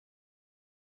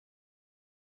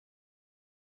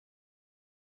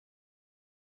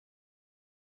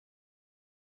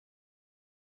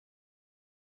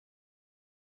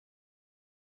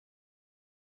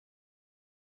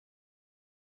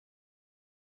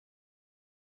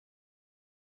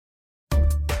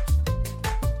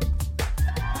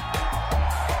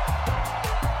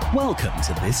Welcome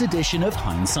to this edition of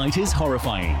Hindsight is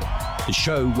Horrifying, the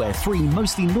show where three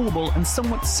mostly normal and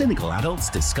somewhat cynical adults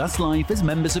discuss life as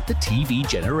members of the TV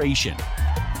generation.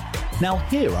 Now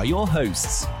here are your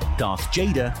hosts, Darth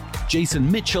Jada,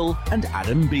 Jason Mitchell, and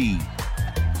Adam B.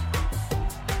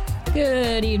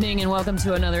 Good evening and welcome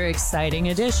to another exciting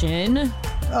edition.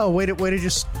 Oh, way to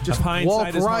just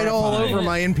walk right all over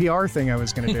my NPR thing I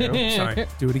was going to do. Sorry,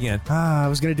 do it again. I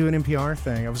was going to do an NPR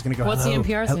thing. I was going to go, What's the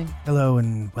NPR thing? Hello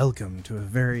and welcome to a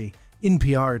very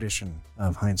NPR edition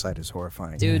of Hindsight is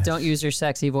Horrifying. Dude, don't use your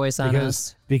sexy voice on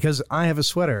us. Because I have a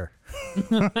sweater.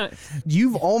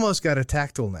 You've almost got a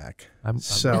tactile neck.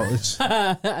 It's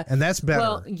and that's better.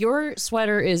 Well, your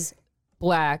sweater is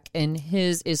black and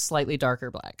his is slightly darker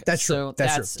black. That's true. So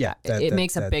that's true. Yeah, it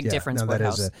makes a big difference.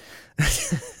 Woodhouse.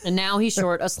 And now he's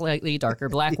short a slightly darker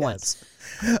black one.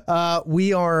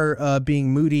 We are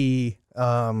being moody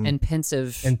and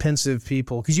pensive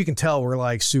people, because you can tell we're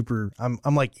like super.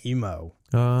 I'm like emo.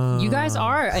 You guys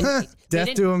are. And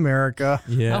Death to America.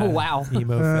 Yeah. Oh, wow.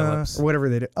 Emo Phillips. Or whatever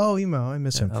they do. Oh, emo. I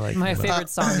miss him. I like My emo. favorite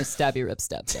song is Stabby Rip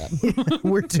Stab Stab.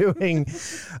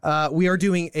 We are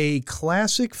doing a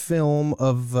classic film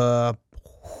of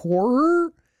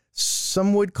horror.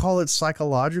 Some would call it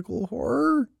psychological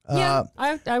horror. Yeah,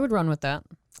 I would run with that.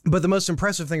 But the most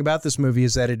impressive thing about this movie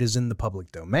is that it is in the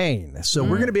public domain. So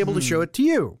we're going to be able to show it to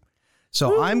you.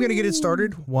 So I'm going to get it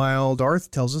started while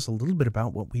Darth tells us a little bit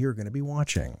about what we are going to be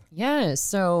watching. Yes,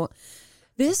 so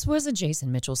this was a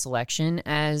Jason Mitchell selection.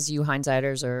 As you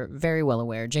hindsighters are very well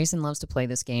aware, Jason loves to play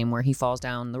this game where he falls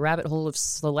down the rabbit hole of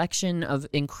selection of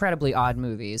incredibly odd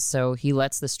movies. So he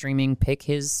lets the streaming pick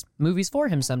his movies for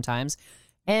him sometimes.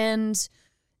 And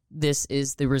this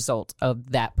is the result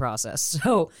of that process.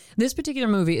 So this particular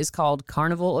movie is called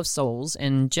Carnival of Souls.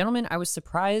 And gentlemen, I was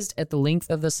surprised at the length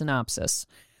of the synopsis,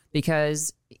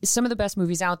 because some of the best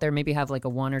movies out there maybe have like a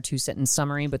 1 or 2 sentence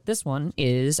summary, but this one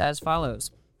is as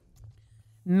follows.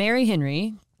 Mary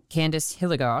Henry, Candace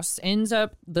Hilligoss, ends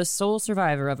up the sole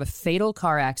survivor of a fatal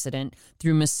car accident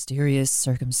through mysterious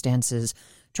circumstances.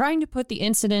 Trying to put the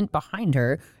incident behind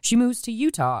her, she moves to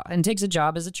Utah and takes a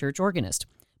job as a church organist.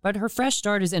 But her fresh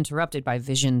start is interrupted by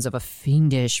visions of a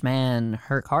fiendish man,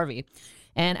 Herc Harvey.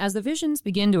 And as the visions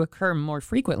begin to occur more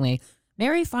frequently,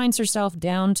 Mary finds herself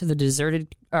drawn to the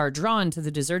deserted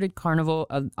carnival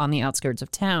on the outskirts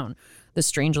of town. The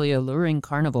strangely alluring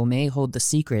carnival may hold the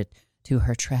secret to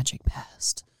her tragic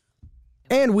past.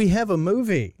 And we have a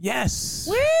movie. Yes.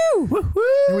 Woo!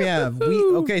 Here we have.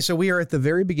 So we are at the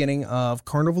very beginning of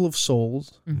Carnival of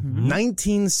Souls,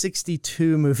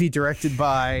 1962 movie directed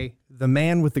by the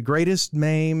man with the greatest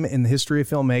name in the history of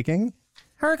filmmaking,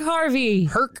 Herc Harvey.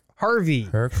 Herc Harvey.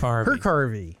 Herc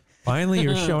Harvey. Finally,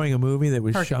 you're showing a movie that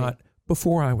was shot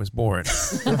before I was born.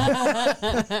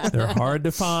 They're hard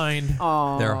to find.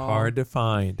 Aww. They're hard to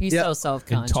find. He's so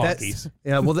self-conscious. Talkies.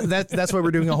 That's why we're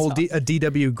doing a whole a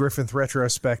D.W. Griffith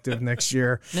retrospective next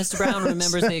year. Mr. Brown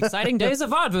remembers the exciting days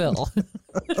of vaudeville.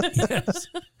 Yes,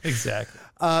 exactly.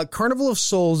 Carnival of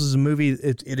Souls is a movie.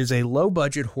 It is a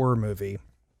low-budget horror movie.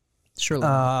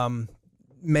 Surely.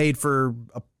 Made for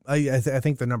I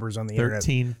think the number's on the internet.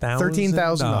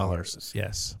 $13,000.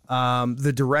 Yes.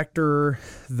 The director,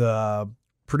 the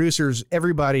producers,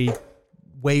 everybody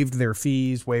waived their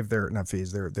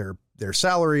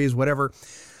salaries, whatever.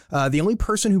 The only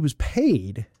person who was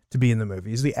paid to be in the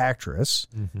movie is the actress,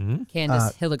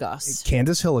 Candace Hilligoss.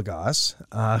 Candace Hilligoss,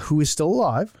 who is still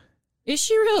alive. Is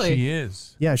she really? She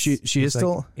is. Yeah, she is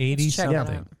still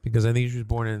 80-something. Because I think she was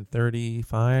born in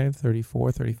 35,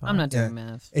 34, 35. I'm not doing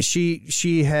math.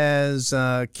 She has,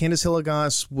 Candace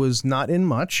Hilligoss was not in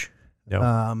much.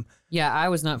 No. Yeah, I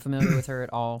was not familiar with her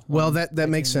at all. Well, that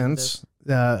makes sense.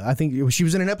 I think she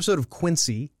was in an episode of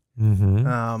Quincy.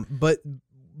 But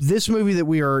this movie that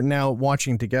we are now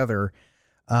watching together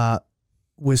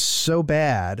was so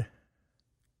bad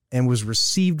and was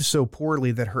received so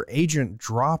poorly that her agent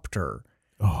dropped her.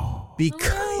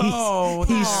 Because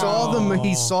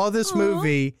he saw this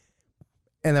movie,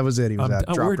 and that was it. He was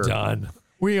out. We're done.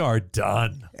 We are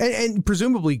done. And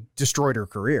presumably destroyed her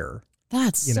career.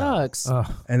 That sucks.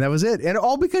 And that was it. And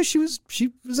all because she was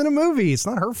in a movie. It's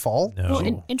not her fault. No. Well,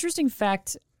 an interesting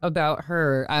fact about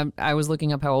her, I was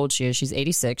looking up how old she is. She's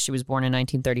 86. She was born in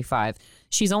 1935.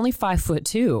 She's only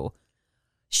 5'2".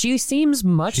 She seems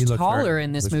much taller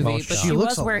in this movie, but she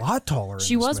looks a lot taller.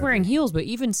 She was wearing heels, but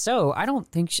even so, I don't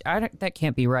think that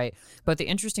can't be right. But the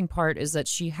interesting part is that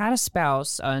she had a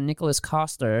spouse, Nicholas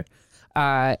Coster,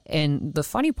 and the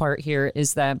funny part here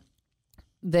is that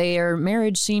their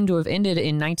marriage seemed to have ended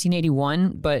in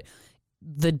 1981, but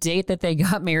the date that they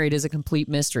got married is a complete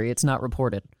mystery. It's not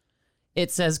reported.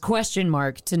 It says question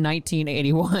mark to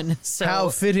 1981. So How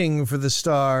fitting for the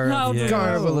star of How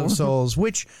Carnival true. of Souls,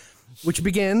 which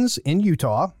begins in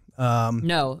Utah.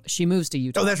 no, she moves to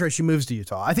Utah. Oh, that's right. She moves to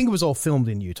Utah. I think it was all filmed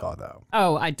in Utah, though.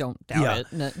 Oh, I don't doubt Yeah.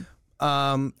 it.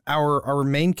 No. Our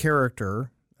main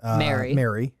character,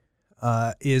 Mary.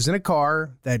 is in a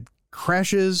car that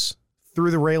crashes through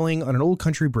the railing on an old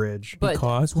country bridge. But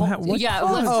Because what let's Oh,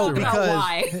 talk about because-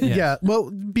 why. Yeah,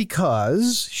 well,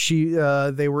 because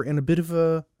they were in a bit of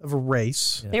a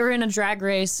race. They were in a drag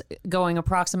race going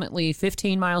approximately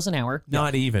 15 miles an hour.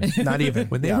 Not even. Not even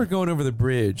When they were going over the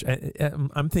bridge,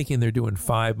 I'm thinking they're doing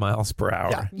 5 miles per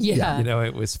hour. Yeah. You know,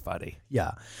 it was funny.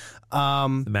 Yeah.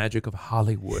 The magic of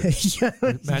Hollywood. Yeah.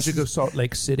 The magic of Salt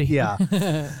Lake City. Yeah.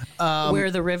 Where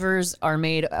the rivers are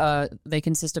made, they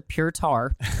consist of pure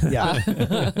tar. Yeah.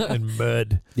 And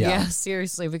mud. Yeah,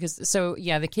 seriously. Because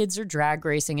the kids are drag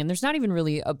racing, and there's not even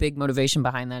really a big motivation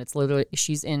behind that. It's literally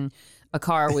she's in a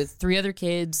car with 3 other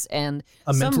kids and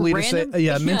A some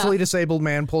mentally disabled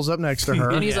man pulls up next to her.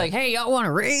 And he's like, "Hey, y'all want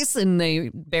to race?" And they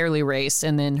barely race,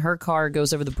 and then her car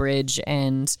goes over the bridge,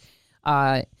 and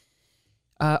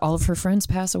all of her friends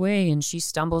pass away, and she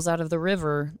stumbles out of the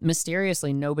river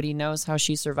mysteriously. Nobody knows how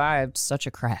she survived such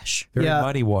a crash. Very Yeah.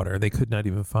 muddy water. They could not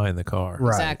even find the car.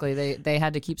 Right. Exactly. They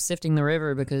had to keep sifting the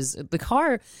river because the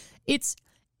car, it's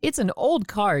an old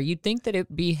car. You'd think that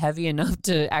it'd be heavy enough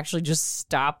to actually just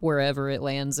stop wherever it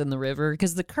lands in the river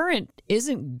because the current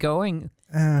isn't going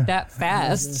that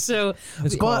fast. So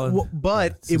It's But called-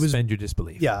 it was suspend your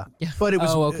disbelief. yeah. But it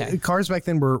was okay. cars back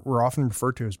then were often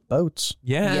referred to as boats.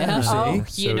 Yeah. Yeah. See? Oh,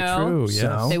 so you know. true.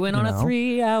 Yeah. So- they went on you a know.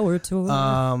 3-hour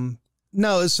tour.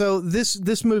 No, so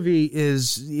this movie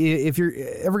is, if you're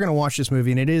ever going to watch this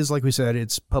movie, and it is, like we said,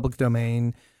 it's public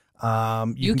domain. You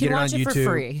can get watch it on it for YouTube.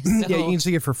 free, Yeah, so- you can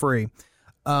see it for free.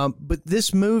 But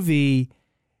this movie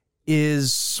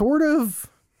is sort of,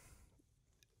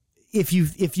 if you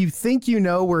think you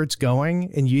know where it's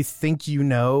going and you think you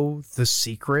know the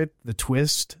secret, the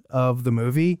twist of the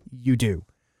movie, you do.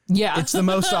 Yeah. It's the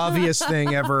most obvious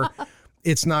thing ever.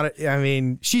 It's not. I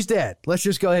mean, she's dead. Let's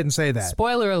just go ahead and say that.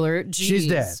 Spoiler alert. Jeez. She's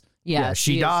dead. Yeah,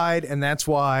 she is. died, and that's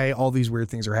why all these weird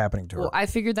things are happening to her. Well, I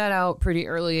figured that out pretty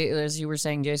early, as you were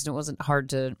saying, Jason. It wasn't hard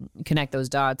to connect those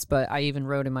dots, but I even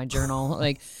wrote in my journal,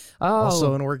 like,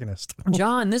 Also an organist.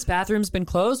 John, this bathroom's been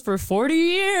closed for 40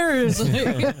 years.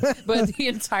 But the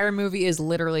entire movie is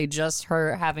literally just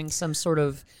her having some sort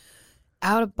of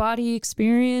out-of-body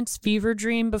experience, fever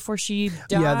dream before she dies.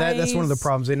 Yeah, that's one of the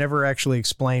problems. They never actually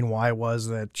explain why it was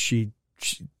that she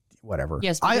whatever.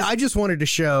 Yes, because- I just wanted to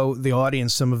show the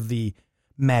audience some of the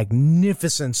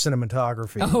magnificent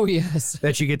cinematography. Oh, yes.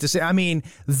 That you get to see. I mean,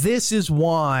 this is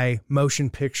why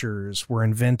motion pictures were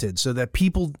invented, so that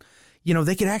people, you know,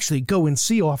 they could actually go and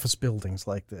see office buildings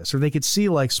like this, or they could see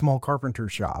like small carpenter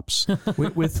shops.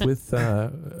 with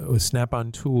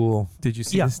Snap-on Tool. Did you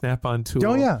see Yeah. the Snap-on Tool?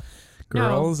 Oh yeah,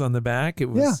 Girls on the back. It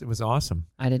was awesome.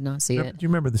 I did not see Do it. you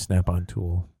remember the Snap-on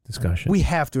Tool discussion? we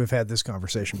have to have had this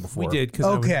conversation before. We did because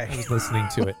I was listening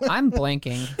to it. I'm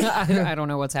blanking. I don't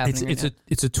know what's happening.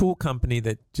 It's a tool company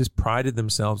that just prided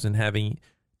themselves in having,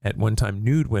 at one time,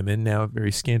 nude women, now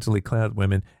very scantily clad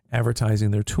women,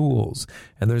 advertising their tools.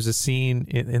 And there's a scene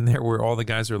in there where all the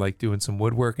guys are like doing some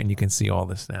woodwork, and you can see all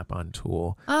the Snap-on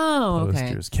Tool. Oh, okay.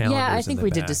 posters, calendars Yeah, I in think the we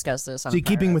did back. discuss this. On So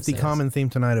keeping with the prior common theme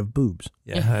tonight of boobs,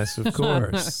 Yes, of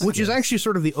course. which is actually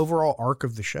sort of the overall arc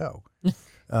of the show. episodes.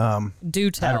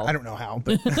 Do tell. I don't know how,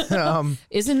 but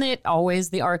Isn't it always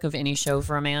the arc of any show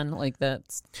for a man? Like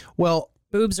that's well,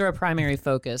 boobs are a primary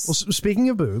focus. speaking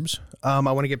of boobs, I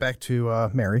want to get back to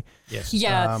Mary. Yes.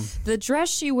 Yeah, the dress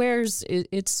she wears,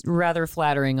 it's rather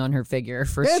flattering on her figure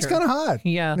for Yeah, sure. it's kind of hot.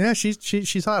 Yeah.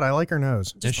 She's hot. I like her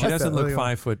nose. And she doesn't look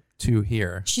 5'2"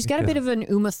 here. She's got a bit of an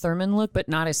Uma Thurman look, but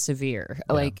not as severe.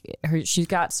 Like she's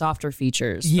got softer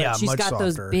features. but Yeah, she's much got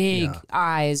those softer, big yeah.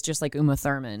 eyes, just like Uma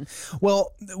Thurman.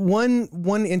 Well,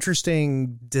 one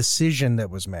interesting decision that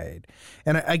was made,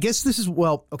 and I guess this is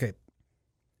okay.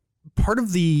 Part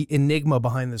of the enigma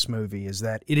behind this movie is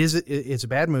that it's a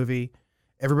bad movie.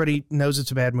 Everybody knows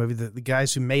it's a bad movie. The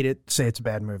guys who made it say it's a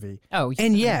bad movie. Oh,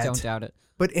 And I yet- don't doubt it.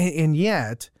 But and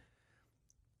yet,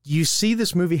 you see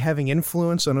this movie having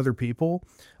influence on other people.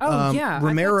 Oh yeah,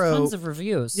 Romero. I've got tons of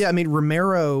reviews. Yeah, I mean,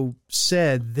 Romero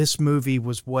said this movie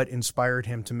was what inspired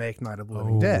him to make Night of the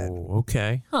Living Dead.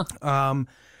 Okay.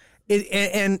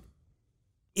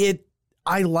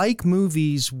 I like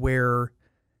movies where,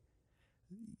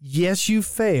 yes, you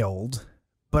failed,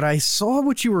 but I saw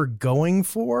what you were going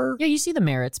for. Yeah, you see the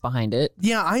merits behind it.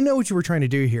 Yeah, I know what you were trying to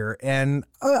do here, and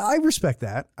I respect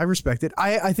that. I respect it.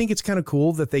 I think it's kind of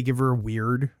cool that they give her a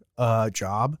weird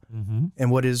job. Mm-hmm.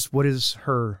 And what is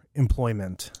her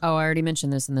employment? Oh, I already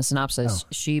mentioned this in the synopsis.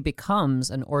 She becomes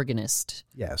an organist.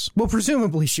 Yes. Well,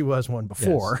 presumably she was one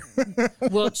before.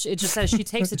 Well, it just says she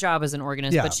takes a job as an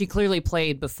organist, Yeah. but she clearly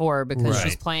played before because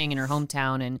she's Right. playing in her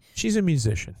hometown. And She's a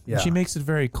musician. Yeah. She makes it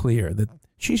very clear that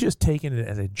she's just taking it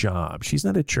as a job. She's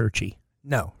not a churchy.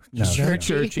 No. She's very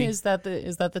churchy. is that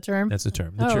the term? That's the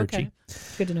term. The Oh, churchy. okay.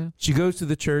 Good to know. She goes to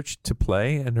the church to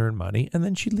play and earn money, and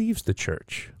then she leaves the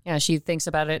church. Yeah, she thinks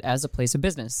about it as a place of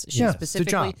business. She Yeah, it's a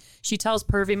job. she tells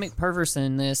Pervy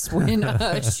McPerverson this when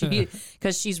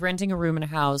because she's renting a room in a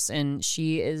house and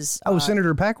she is. Oh,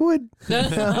 Senator Packwood?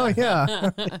 Oh, yeah.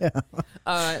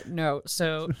 No,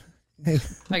 so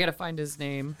I gotta find his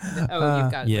name. Oh,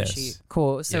 you've got it. yes. Sheet.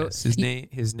 Cool. So Yes,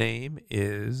 his name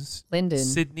is Lyndon.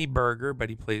 Sidney Berger, but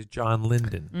he plays John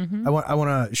Lyndon. Mm-hmm. I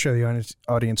want to show the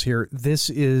audience here. This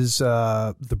is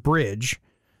the bridge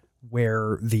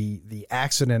where the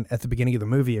accident at the beginning of the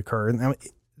movie occurred. Now,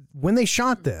 when they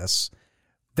shot this,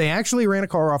 they actually ran a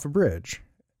car off a bridge.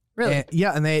 Really?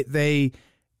 And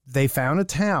they found a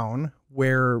town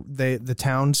where the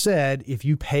town said, if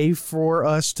you pay for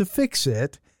us to fix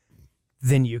it,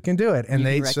 then you can do it. And You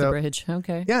they wrecked the bridge.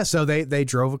 Okay. yeah, so they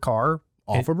drove a car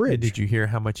off a bridge. And did you hear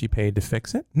how much he paid to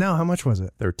fix it? No, how much was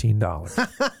it?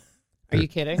 $13. Are you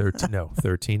kidding?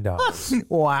 $13.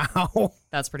 Wow.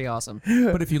 That's pretty awesome.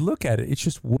 But if you look at it, it's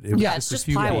just wood. It was Yeah, it's a just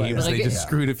few plywood. beams. Like, They just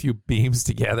screwed a few beams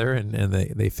together and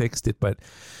they fixed it. But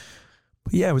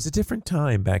yeah, it was a different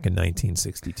time back in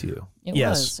 1962. It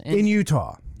Yes, was. And- in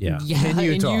Utah. Yeah. yeah, in in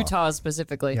Utah. Utah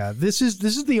specifically. Yeah, this is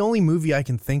the only movie I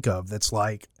can think of that's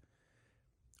like.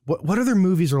 What other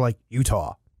movies are like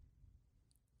Utah?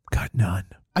 Got none.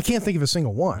 I can't think of a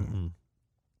single one. Mm-hmm.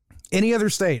 Any other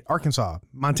state, Arkansas,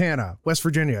 Montana, West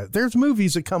Virginia, there's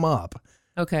movies that come up.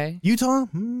 Okay. Utah,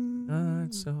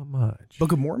 Not so much.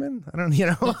 Book of Mormon. I don't,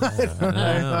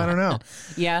 I don't know.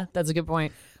 Yeah, that's a good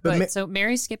point. But But so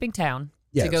Mary's skipping town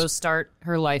Yes. to go start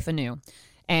her life anew.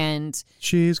 And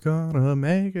She's gonna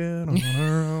make it on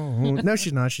her own. No,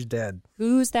 she's not. She's dead.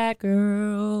 who's that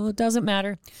girl? Doesn't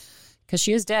matter. Because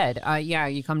she is dead. Yeah,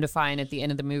 you come to find at the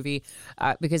end of the movie,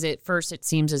 because at first it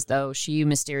seems as though she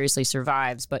mysteriously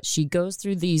survives, but she goes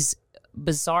through these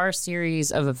bizarre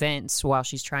series of events while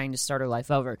she's trying to start her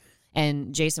life over.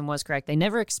 And Jason was correct. They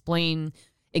never explain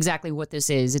exactly what this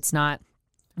is. It's not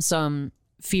some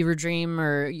fever dream,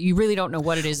 or you really don't know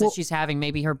what it is that she's having.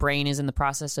 Maybe her brain is in the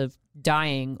process of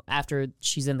dying after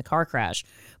she's in the car crash.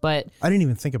 But I didn't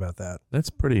even think about that. That's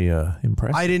pretty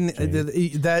impressive. I didn't.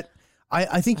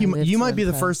 I think lived you to might be the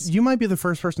impress. first. You might be the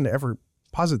first person to ever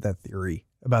posit that theory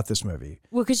about this movie.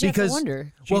 well, because you have to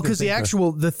wonder. Well, because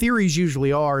the theories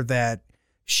usually are that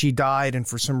she died and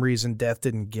for some reason death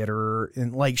didn't get her,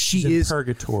 and like She's in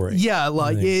purgatory. Yeah,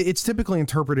 like Right. it's typically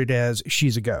interpreted as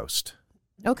she's a ghost.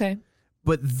 Okay.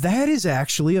 But that is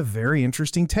actually a very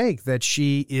interesting take, that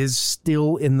she is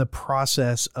still in the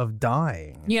process of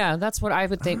dying. Yeah, that's what I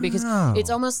would think, because Oh. it's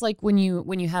almost like when you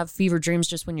have fever dreams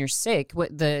just when you're sick,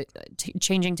 what the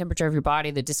changing temperature of your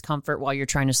body, the discomfort while you're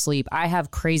trying to sleep. I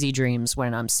have crazy dreams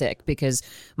when I'm sick because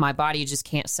my body just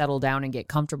can't settle down and get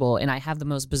comfortable, and I have the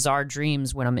most bizarre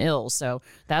dreams when I'm ill. So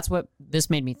that's what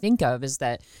this made me think of, is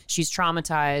that she's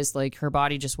traumatized, like her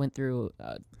body just went through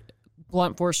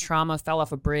blunt force trauma, fell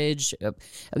off a bridge.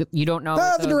 You don't know.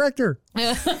 The director.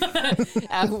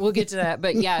 We'll get to that,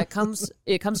 but yeah, it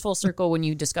comes full circle when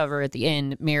you discover at the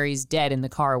end Mary's dead in the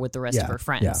car with the rest of Yeah, her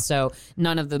friends. yeah. So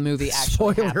none of the movie actually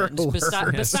Spoiler happened. alert.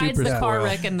 Besides super the car spoiled.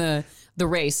 wreck and the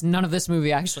race, none of this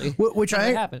movie actually Which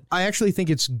happened. I actually think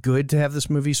it's good to have this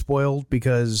movie spoiled,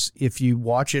 because if you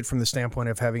watch it from the standpoint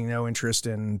of having no interest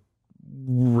in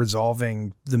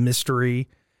resolving the mystery,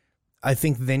 I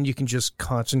think then you can just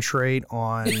concentrate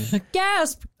on.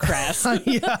 Gasp! Crash.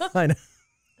 Yeah, I know.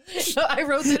 I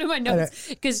wrote that in my notes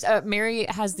because Mary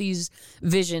has these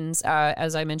visions.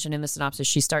 As I mentioned in the synopsis,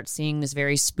 she starts seeing this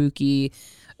very spooky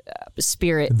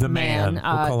spirit The man. We'll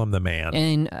call him the man.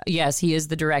 And yes, he is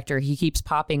the director. He keeps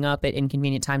popping up at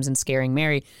inconvenient times and scaring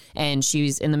Mary. And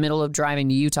she's in the middle of driving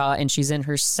to Utah, and she's in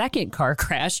her second car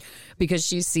crash because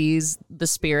she sees the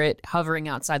spirit hovering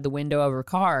outside the window of her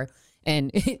car.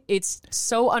 And it's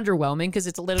so underwhelming because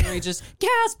it's literally just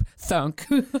gasp, thunk,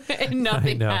 and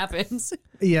nothing know. happens.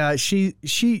 Yeah, she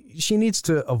needs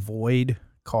to avoid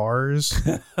cars.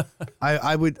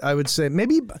 I would say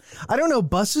maybe, I don't know,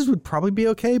 buses would probably be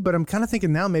okay, but I'm kind of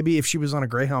thinking now maybe if she was on a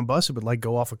Greyhound bus, it would like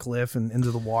go off a cliff and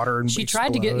into the water and She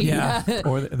tried to get explode. yeah.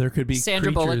 Or there could be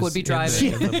Sandra Bullock would be creatures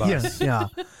in the bus. yeah.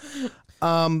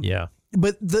 Yeah.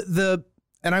 But the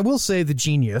and I will say the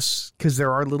genius, because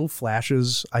there are little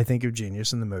flashes, I think, of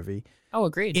genius in the movie. Oh,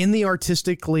 agreed. In the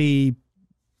artistically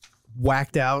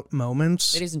whacked out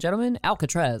moments. Ladies and gentlemen,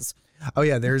 Alcatraz. Oh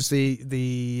yeah, there's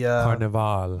the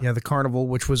Carnival. Yeah, the carnival,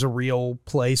 which was a real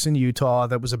place in Utah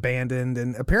that was abandoned,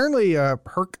 and apparently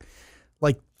Herc,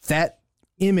 like that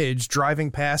image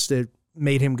driving past it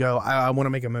made him go, I want to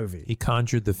make a movie. He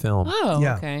conjured the film. Oh,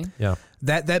 Yeah. okay. Yeah.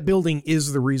 That building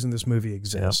is the reason this movie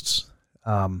exists.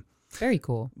 Very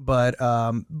cool. But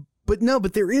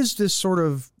there is this sort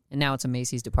of And now it's a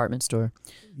Macy's department store.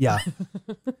 yeah.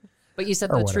 But you said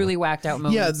Or the whatever. truly whacked out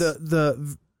moments. Yeah,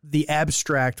 the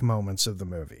abstract moments of the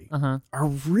movie Uh-huh. are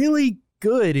really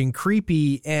good and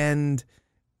creepy, and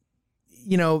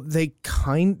they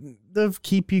kind of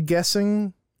keep you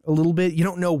guessing a little bit. You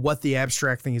don't know what the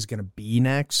abstract thing is going to be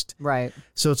next. Right.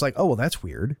 So it's like, oh, well, that's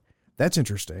weird. That's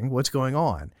interesting. What's going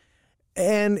on?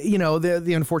 And,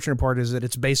 the unfortunate part is that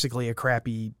it's basically a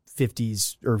crappy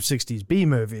 50s or 60s B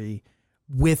movie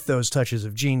with those touches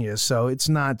of genius. So it's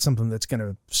not something that's going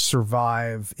to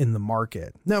survive in the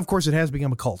market. Now, of course, it has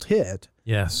become a cult hit.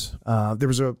 Yes. There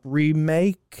was a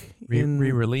remake.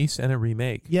 Re-release and a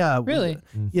remake. Yeah. Really?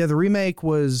 Yeah, the remake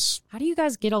was... How do you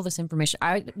guys get all this information?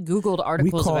 I Googled We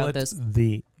articles call about it this.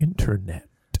 the internet.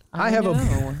 I have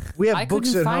know. we have I books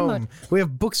couldn't at find home. We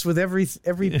have books with every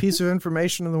piece of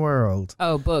information in the world.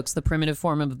 Oh, books, the primitive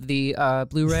form of the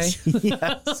Blu-ray.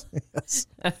 Yes. That's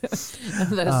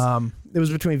It was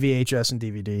between VHS and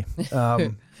DVD.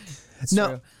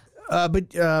 true. But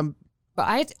But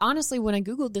I honestly, when I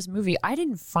Googled this movie, I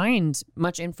didn't find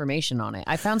much information on it.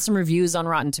 I found some reviews on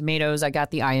Rotten Tomatoes. I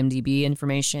got the IMDb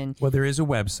information. Well, there is a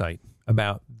website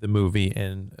about the movie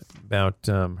and about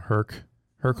Herc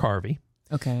Harvey.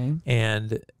 Okay.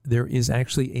 And there is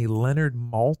actually a Leonard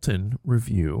Maltin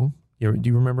review. Do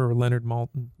you remember Leonard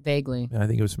Maltin? Vaguely. I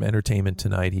think it was from Entertainment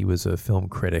Tonight. He was a film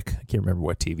critic. I can't remember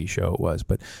what TV show it was,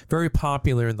 but very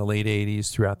popular in the late 80s,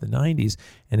 throughout the 90s.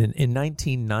 And in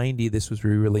 1990, this was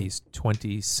re-released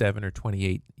 27 or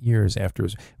 28 years after it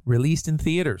was released in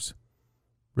theaters.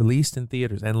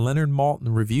 And Leonard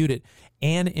Maltin reviewed it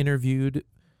and interviewed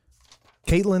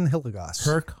Caitlin Hilligoss.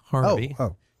 Herc Harvey.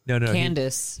 Oh. No.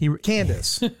 Candace.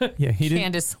 Candace. Yeah, he did.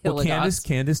 Candace Well, Hilligoss.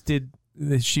 Candace did.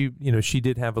 She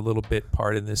did have a little bit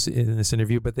part in this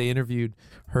interview, but they interviewed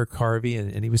Herc Harvey,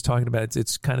 and he was talking about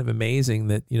it's kind of amazing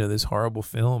that this horrible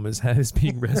film is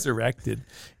being resurrected,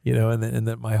 and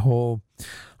that my whole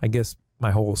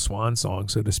swan song,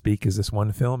 so to speak, is this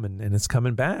one film, and it's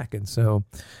coming back, and so.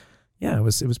 Yeah, it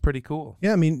was pretty cool.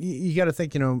 Yeah, I mean, you got to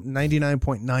think,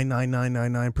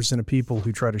 99.99999% of people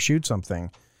who try to shoot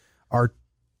something are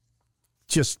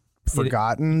just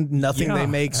forgotten. Nothing they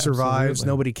make survives.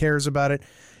 Absolutely. Nobody cares about it.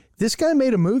 This guy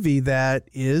made a movie that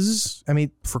is, I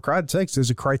mean, for God's sakes,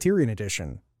 there's a Criterion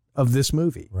edition of this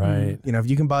movie. Right. If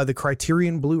you can buy the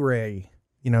Criterion Blu-ray,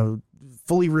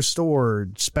 fully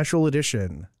restored, special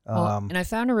edition. And I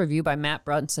found a review by Matt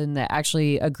Brunson that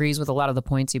actually agrees with a lot of the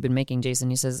points you've been making, Jason.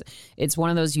 He says it's one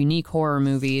of those unique horror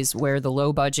movies where the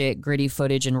low budget, gritty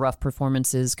footage and rough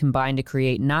performances combine to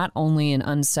create not only an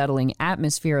unsettling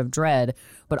atmosphere of dread,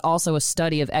 but also a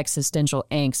study of existential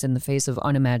angst in the face of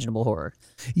unimaginable horror.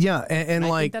 Yeah, and I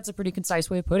like think that's a pretty concise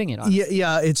way of putting it. Honestly.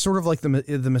 yeah, it's sort of like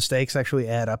the mistakes actually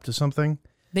add up to something.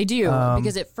 They do,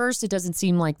 because at first it doesn't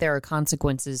seem like there are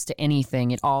consequences to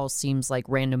anything. It all seems like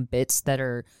random bits that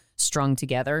are strung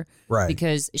together. Right.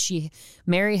 Because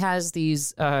Mary has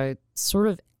these sort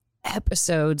of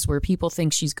episodes where people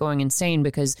think she's going insane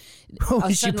because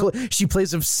She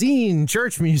plays obscene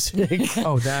church music.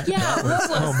 Oh, that was,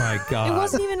 oh my God. It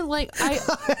wasn't even like I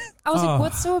was like,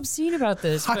 what's so obscene about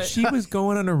this? But She was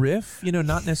going on a riff,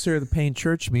 not necessarily playing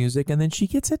church music, and then she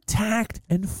gets attacked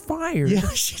and fired. Yeah,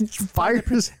 she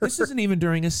fires her. This isn't even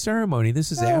during a ceremony.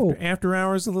 This is No. after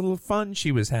hours, a little fun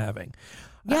she was having.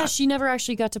 yeah, she never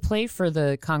actually got to play for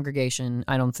the congregation,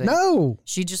 I don't think. No.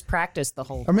 She just practiced the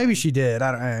whole Or maybe time. she did.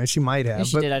 I don't know. She might have. Maybe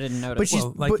she did, I didn't notice. But she's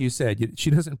Well, like you said, she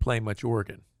doesn't play much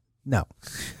organ. no.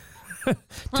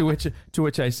 To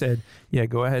which I said, yeah,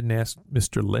 go ahead and ask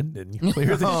Mr. Linden.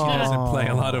 Clear that she doesn't play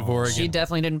a lot of organ. She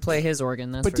definitely didn't play his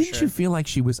organ, that's But for didn't sure. you feel like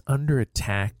she was under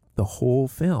attack the whole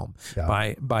film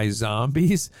Yeah. by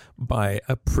zombies, by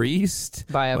a priest,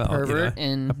 By a pervert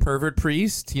and- a pervert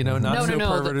priest, not No, so no,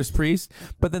 pervert as priest.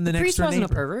 But then the next Priest door wasn't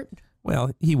neighbor, a pervert.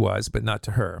 Well, he was, but not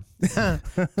to her.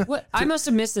 What? I must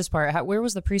have missed this part. Where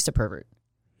was the priest a pervert?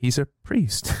 He's a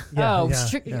priest. Oh,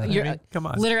 yeah. You're, I mean, come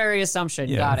on. Literary assumption.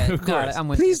 Yeah, Got it. of Got course. it. I'm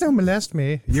with Please you. don't molest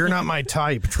me. You're not my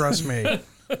type. Trust me.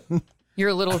 You're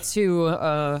a little too,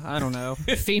 I don't know,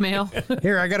 female.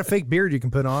 Here, I got a fake beard you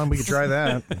can put on. We could try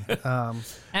that.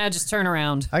 Just turn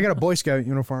around. I got a Boy Scout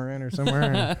uniform in or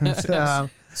somewhere.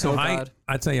 So Oh, I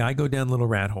God. tell you, I go down little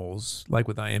rat holes, like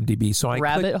with IMDb. So I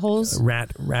Rabbit click, holes?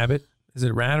 rabbit Is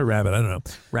it rat or rabbit? I don't know.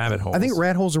 Rabbit holes. I think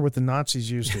rat holes are what the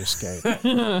Nazis used to escape.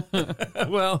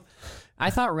 Well, I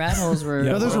thought rat holes were.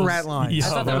 No, those are rat lines. Yeah, I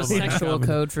thought that was sexual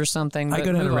code for something. I but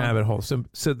go down move a on. rabbit hole. So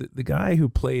the guy who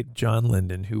played John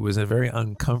Linden, who was a very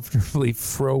uncomfortably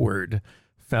froward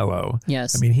fellow.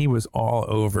 Yes. I mean, he was all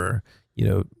over,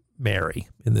 Mary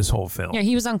in this whole film. Yeah,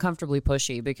 he was uncomfortably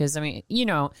pushy because, I mean,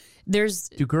 there's.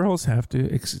 Do girls have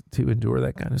to endure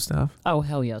that kind of stuff? Oh,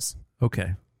 hell yes.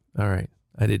 Okay. All right.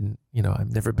 I didn't,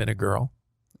 I've never been a girl.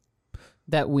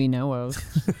 That we know of.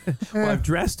 Well, I've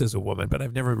dressed as a woman, but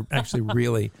I've never actually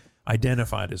really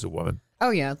identified as a woman. Oh,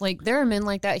 yeah. Like, there are men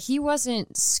like that. He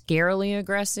wasn't scarily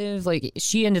aggressive. Like,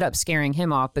 she ended up scaring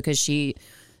him off because she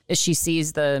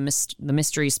sees the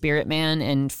mystery spirit man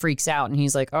and freaks out. And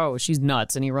he's like, oh, she's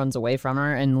nuts. And he runs away from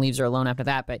her and leaves her alone after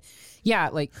that. But, yeah,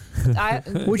 like...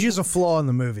 Which is a flaw in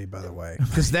the movie, by the way.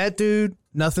 Because that dude,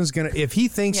 nothing's going to... If he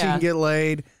thinks he can get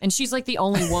laid... And she's like the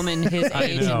only woman his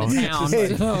age in the town.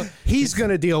 So, he's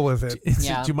going to deal with it.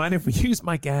 Yeah. Do you mind if we use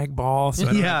my gag ball so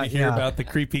I don't have to hear about the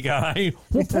creepy guy?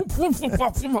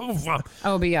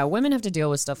 oh, but yeah, women have to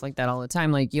deal with stuff like that all the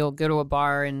time. Like, you'll go to a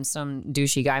bar and some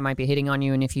douchey guy might be hitting on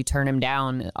you, and if you turn him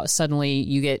down, suddenly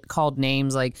you get called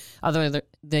names like,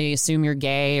 they assume you're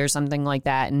gay or something like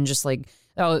that, and just like...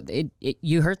 Oh,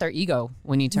 you hurt their ego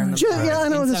when you turn them down. Yeah, I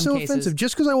know. That's so cases. offensive.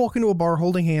 Just because I walk into a bar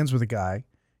holding hands with a guy,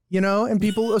 and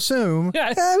people assume,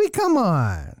 I mean, come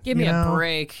on. Give me a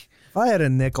break. If I had a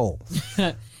nickel.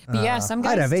 But yeah, some I'd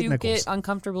guys have 8 do nickels. get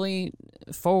uncomfortably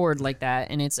forward like that,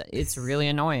 and it's really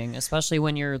annoying, especially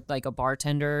when you're like a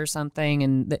bartender or something,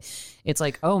 and it's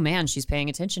like, oh man, she's paying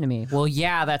attention to me. Well,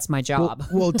 yeah, that's my job.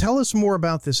 Well, tell us more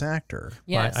about this actor.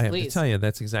 Yes, I have please. to tell you,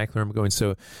 that's exactly where I'm going.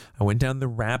 So I went down the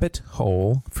rabbit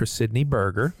hole for Sidney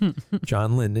Berger,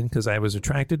 John Linden, because I was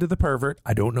attracted to the pervert.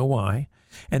 I don't know why.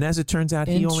 And as it turns out,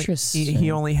 he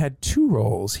only had 2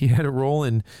 roles. He had a role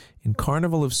in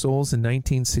Carnival of Souls in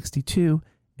 1962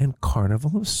 and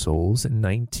Carnival of Souls in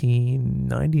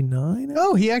 1999.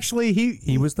 Oh, he actually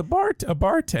he was a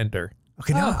bartender.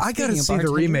 Okay, now I got to see the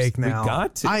remake now. We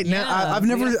got to. I've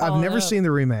never seen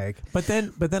the remake. But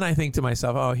then I think to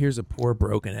myself, oh, here's a poor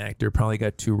broken actor, probably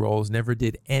got 2 roles, never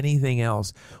did anything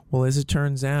else. Well, as it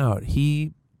turns out,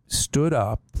 he stood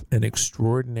up an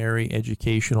extraordinary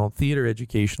theater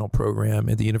educational program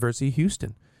at the University of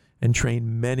Houston and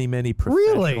trained many, many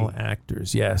professional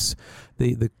actors. Yes,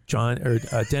 the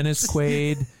Dennis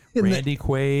Quaid, Randy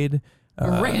Quaid.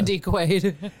 Randy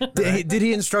Quaid. Did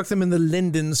he instruct them in the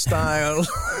Linden style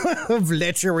of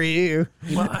lechery?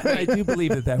 Well, I do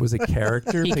believe that was a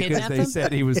character because they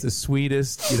said he was the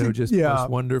sweetest, most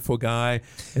wonderful guy,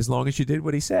 as long as you did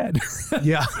what he said.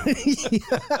 Yeah.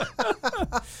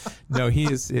 No,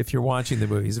 he is. If you're watching the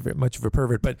movie, he's very much of a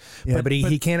pervert. But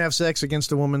he can't have sex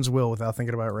against a woman's will without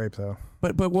thinking about rape, though.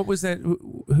 But what was that?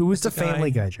 Who was it's the a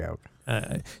Family Guy joke?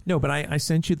 No, but I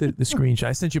sent you the screenshot.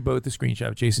 I sent you both the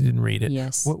screenshot. Jason didn't read it.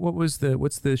 Yes. What's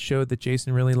the show that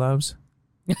Jason really loves?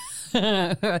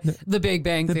 The Big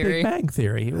Bang Theory. The Big Bang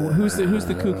Theory. Who's the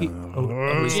kooky?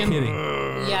 Oh, he's kidding.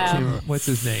 Yeah. Jim, what's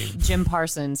his name? Jim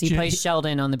Parsons. He plays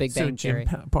Sheldon on The Big Bang Theory.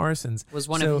 Jim Parsons was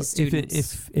one of his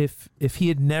students. If he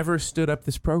had never stood up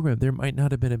this program, there might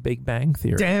not have been a Big Bang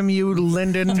Theory. Damn you,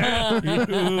 Linden. Damn you,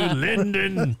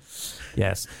 Linden.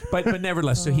 Yes, but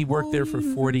nevertheless, so he worked there for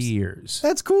 40 years.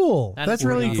 That's cool. That's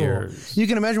really cool. Years. You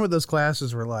can imagine what those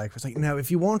classes were like. It's like, now,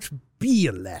 if you want to be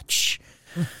a lech,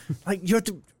 like you have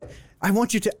to. I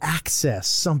want you to access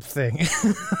something.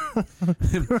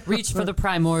 Reach for the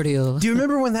primordial. Do you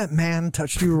remember when that man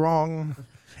touched you wrong?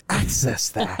 Access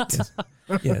that.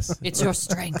 Yes. It's your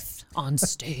strength on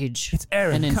stage. It's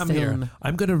Aaron. And in Come film. here.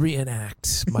 I'm going to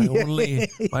reenact my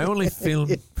only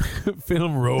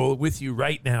film role with you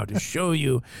right now to show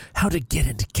you how to get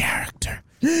into character.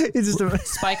 It's just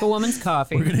Spike a woman's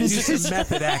coffee. We're going to do some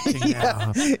method acting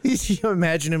now. You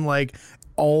imagine him like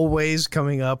always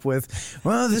coming up with,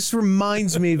 well, this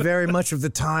reminds me very much of the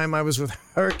time I was with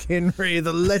Herc Henry,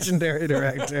 the legendary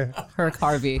director. Herc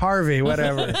Harvey. Harvey,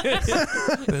 whatever.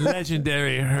 The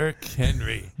legendary Herc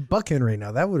Henry. Buck Henry,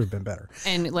 now that would have been better.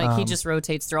 And he just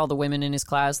rotates through all the women in his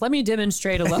class. Let me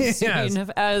demonstrate a love scene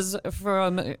as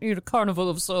from Carnival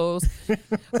of Souls.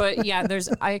 But yeah,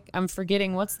 I'm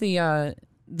forgetting what's the Aunt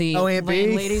Bee?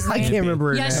 lady's name. I can't remember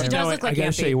her Yeah, name. she does look like I gotta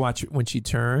Aunt show Bee. you. Watch when she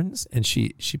turns and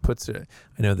she puts her.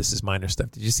 I know this is minor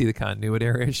stuff. Did you see the continuity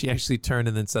area? She actually turned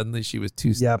and then suddenly she was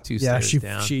two stairs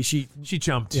down. She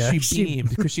jumped. Yeah, she beamed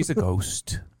because she's a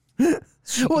ghost.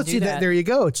 Well, see that. There you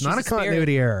go. It's not a spirit.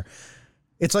 continuity error.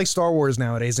 It's like Star Wars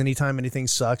nowadays. Anytime anything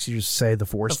sucks, you just say the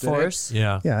Force. The did it. Force.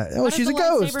 Yeah. Yeah. Oh, How she's does a the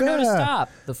ghost. lightsaber know to stop?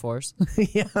 The Force.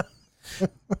 Yeah.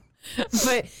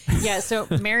 But yeah, so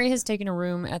Mary has taken a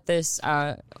room at this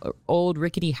old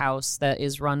rickety house that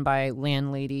is run by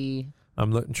landlady.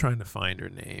 I'm trying to find her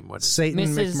name. What is Satan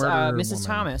McMurder Mrs. woman.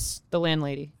 Thomas, the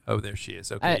landlady. Oh, there she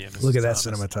is. Okay, yeah, Mrs. Look at that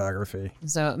Thomas. cinematography.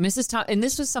 So Mrs. Thomas, and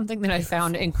this was something that I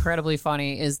found incredibly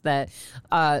funny, is that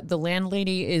the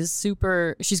landlady is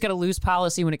super. She's got a loose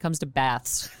policy when it comes to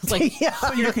baths. Like,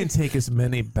 So you can take as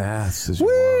many baths as you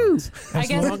want, as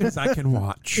guess- long as I can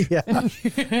watch.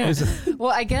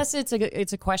 well, I guess it's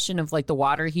a question of like the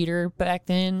water heater back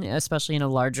then, especially in a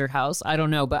larger house. I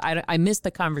don't know, but I missed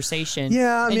the conversation.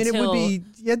 Yeah, I mean, it would until- be,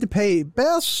 you had to pay,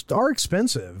 baths are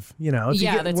expensive, you know. If you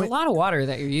Yeah, get- that's a lot of water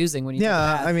that you're using when you. Yeah, take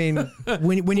a bath. I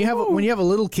mean, when you have a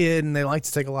little kid and they like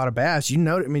to take a lot of baths, you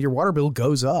know, I mean, your water bill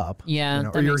goes up. Yeah, you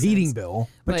know, that or your makes heating sense. bill.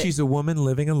 But she's a woman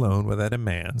living alone without a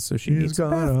man, so she needs a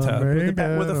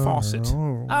bathtub with a faucet.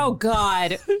 Oh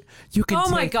God! You can Oh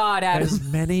my take God, Adam. as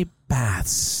many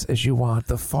baths as you want.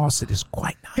 The faucet is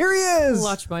quite nice. Here he is.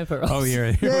 Clutch my pearls. Oh, here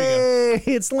we go. Yay!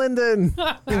 It's Lyndon.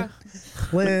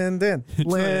 Lyndon.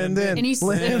 And he's-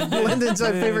 Lyndon's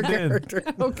my favorite Lyndon. character.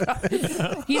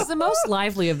 He's the most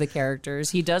lively of the characters.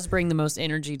 He does bring the most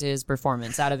energy to his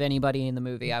performance out of anybody in the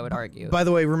movie, I would argue. By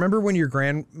the way, remember when your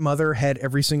grandmother had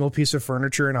every single piece of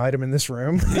furniture and item in this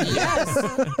room?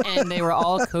 Yes. And they were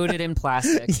all coated in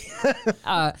plastic.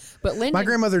 But Lyndon, My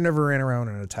grandmother never ran around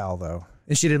in a towel, though,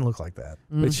 and she didn't look like that.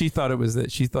 But she thought it was the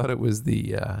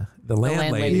landlady.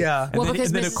 landlady. Yeah. And Well, then, because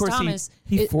and then Mrs. of course Thomas-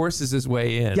 he forces his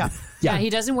way in. yeah, he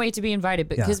doesn't wait to be invited,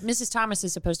 but Yeah. because Mrs. Thomas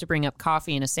is supposed to bring up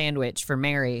coffee and a sandwich for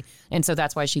Mary, and so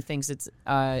that's why she thinks it's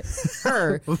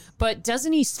her. But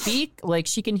doesn't he speak? Like,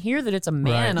 she can hear that it's a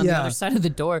man Right. on the Yeah. other side of the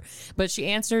door, but she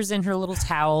answers in her little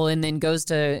towel and then goes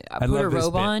to put love her this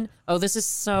robe bit. on. Oh, this is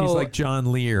so He's like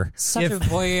John Lear. such a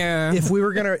voyeur. If we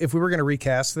were gonna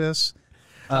recast this,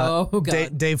 oh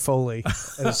God. Dave Foley.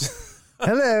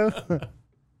 Hello.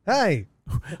 Hi.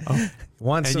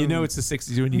 Want And some, you know it's the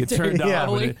 60s when you get turned Yeah.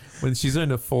 on when she's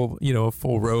in a full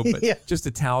robe, but Yeah. just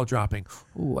a towel dropping.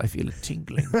 Oh, I feel it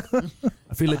tingling.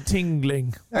 I feel it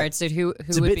tingling. All right, so who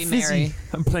a would bit be fizzy. Mary?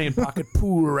 I'm playing pocket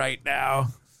pool right now.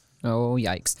 Oh,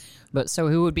 yikes. But so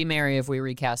who would be Mary if we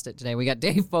recast it today? We got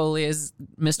Dave Foley as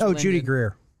Mr. Oh, Linden. Judy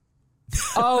Greer.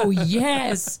 Oh,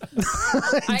 yes.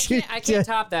 I can't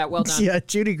top that. Well done. Yeah,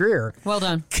 Judy Greer. Well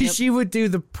done. Because Yep. she would do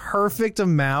the perfect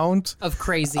amount. Of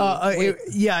crazy.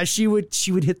 She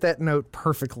would hit that note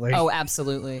perfectly. Oh,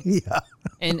 absolutely. yeah.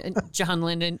 And John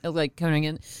Linden, like, coming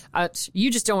in, you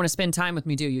just don't want to spend time with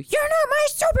me, do you? You're not my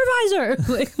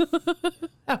supervisor. Like,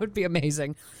 that would be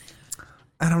amazing.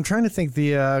 And I'm trying to think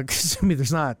because I mean,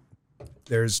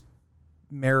 there's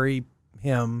Mary,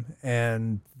 him,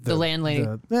 and The landlady.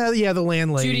 The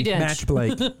landlady. Judi Dench. Madge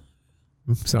Blake.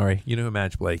 I'm sorry, you know who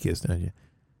Madge Blake is, don't you?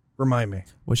 Remind me.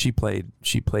 Well, she played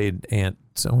Aunt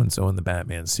so and so in the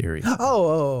Batman series.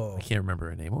 Oh. I can't remember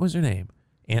her name. What was her name?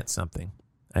 Aunt something.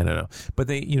 I don't know. But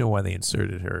they, you know why they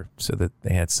inserted her so that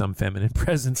they had some feminine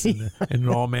presence in an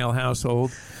all male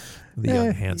household. The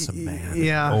young handsome man,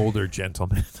 yeah. older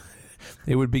gentleman.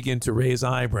 They would begin to raise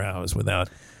eyebrows without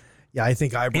Yeah, I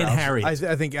think eyebrows. Aunt Harriet.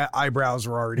 I think eyebrows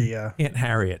were already Aunt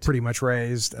Harriet. pretty much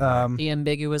raised. The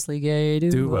ambiguously gay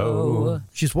duo.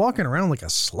 She's walking around like a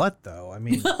slut, though. I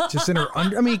mean, just in her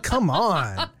under. I mean, come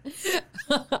on.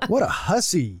 What a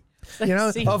hussy. You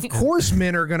know, See? of course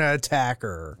men are going to attack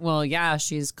her. Well, yeah,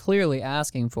 she's clearly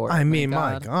asking for it. I mean,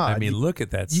 my God. I mean, look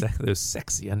at that those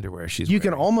sexy underwear she's you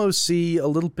wearing. can almost see a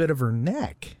little bit of her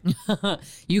neck.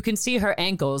 You can see her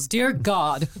ankles. Dear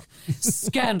God.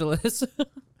 Scandalous.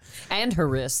 And her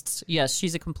wrists. Yes,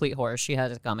 she's a complete whore. She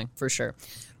had it coming, for sure.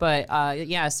 But,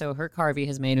 yeah, so her Carvey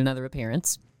has made another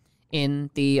appearance in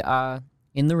the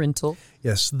rental.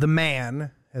 Yes, the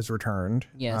man has returned.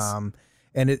 Yes.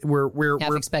 And we're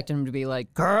Expecting him to be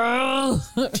like, girl.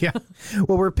 yeah.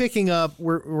 Well, we're picking up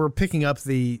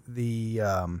the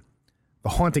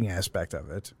haunting aspect of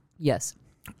it. Yes.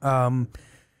 Well,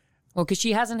 because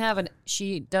she doesn't have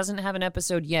an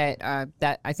episode yet.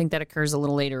 That I think that occurs a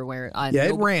little later where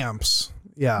It ramps.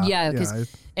 Yeah. Yeah, because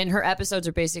and her episodes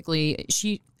are basically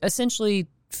she essentially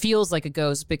feels like a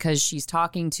ghost because she's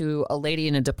talking to a lady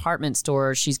in a department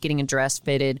store. She's getting a dress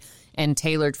fitted and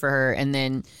tailored for her, and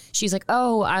then she's like,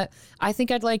 "Oh, I think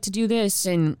I'd like to do this,"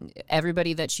 and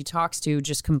everybody that she talks to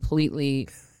just completely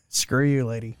Screw you,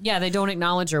 lady. they don't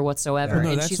acknowledge her whatsoever. no,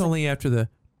 and that's she's only after the.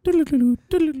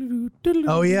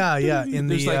 Oh yeah. In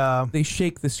There's the they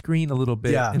shake the screen a little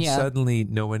bit, Yeah. and Yeah. suddenly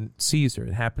no one sees her.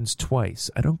 It happens twice.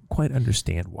 I don't quite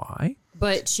understand why.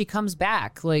 but she comes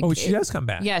back. Like, Oh, she does come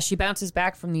back. Yeah, she bounces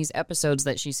back from these episodes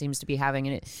that she seems to be having,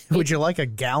 and would you like a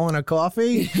gallon of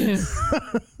coffee?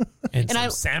 And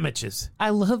some sandwiches.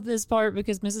 I love this part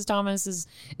because Mrs. Thomas is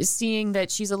seeing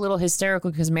that she's a little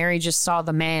hysterical because Mary just saw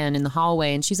the man in the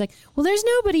hallway and she's like, well, there's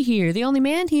nobody here. The only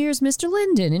man here is Mr.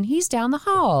 Linden and he's down the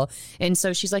hall. And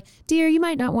so she's like, dear, you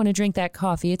might not want to drink that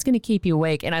coffee. It's going to keep you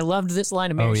awake. And I loved this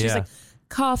line of Mary. She's like,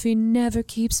 coffee never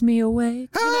keeps me awake.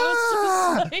 You know, it's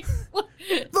just like,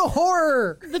 the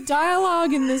horror. The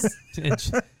dialogue in this.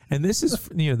 And this is,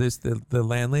 the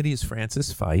landlady is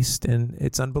Frances Feist, and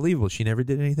it's unbelievable. She never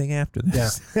did anything after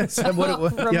this. Yeah.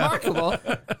 Remarkable.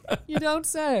 You don't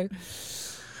say.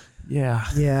 Yeah.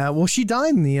 Yeah. Well, she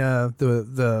died in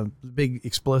the big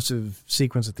explosive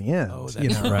sequence at the end. Oh,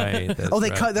 that's right. They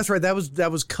cut. That's right. That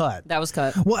was cut. That was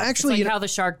cut. Well, actually, it's like how the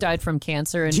shark died from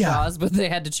cancer in Jaws, but they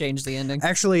had to change the ending.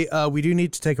 Actually, we do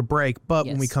need to take a break, but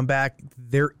when we come back,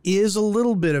 there is a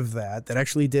little bit of that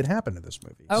actually did happen in this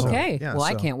movie. Okay. So,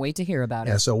 I can't wait to hear about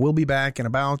it. Yeah. So we'll be back in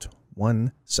about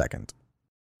 1 second,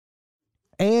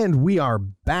 and we are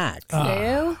back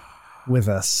with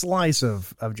a slice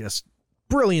of just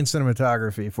brilliant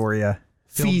cinematography for you.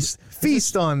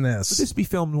 Feast on this. Would this be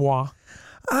film noir?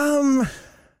 Or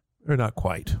not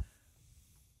quite?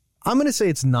 I'm going to say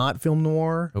it's not film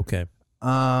noir. Okay.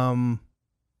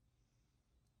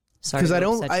 Sorry, because I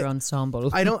don't. Your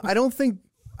ensemble. I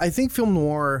think film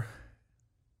noir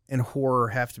and horror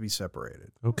have to be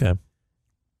separated. Okay.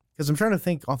 Because I'm trying to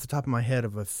think off the top of my head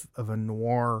of a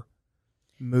noir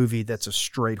movie that's a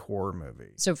straight horror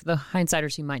movie. So for the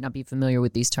hindsighters who might not be familiar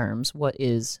with these terms, what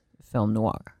is film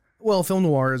noir? Well, film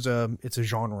noir is a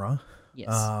genre. Yes.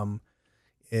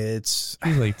 It's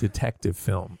like detective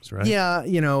films, right? Yeah,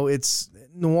 it's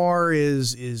noir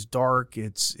is dark.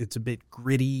 It's a bit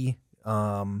gritty.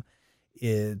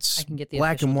 It's I can get the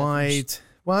black and white. Definition.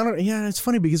 Well, I don't. Yeah, it's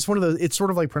funny because it's one of the. It's sort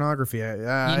of like pornography. You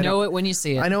know it when you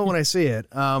see it. I know it when I see it.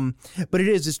 But it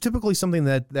is. It's typically something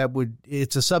that would.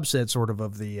 It's a subset sort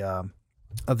of the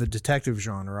detective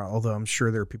genre. Although I'm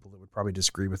sure there are people that would probably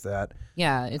disagree with that.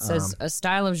 Yeah, it says a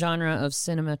style of genre of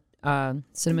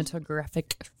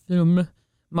cinematographic film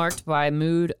marked by a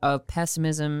mood of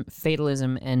pessimism,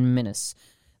 fatalism, and menace.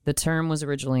 The term was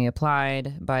originally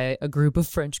applied by a group of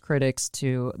French critics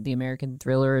to the American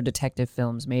thriller detective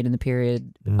films made in the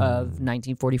period of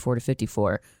 1944 to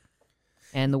 54,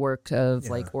 and the work of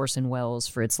like Orson Welles,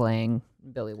 Fritz Lang,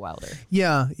 Billy Wilder.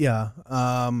 Yeah.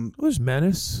 There's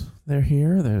menace. They're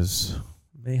here.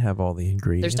 May have all the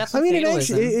ingredients. There's definitely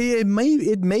fatalism.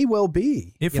 It may well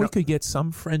be. If we could get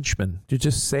some Frenchman to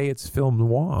just say it's film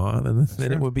noir, then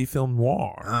it would be film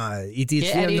noir. It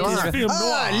is film noir.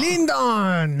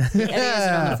 Lyndon! Eddie is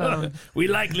on the phone. We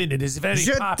like Lyndon. It's very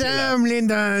Je popular. t'aime,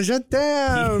 Lyndon. Je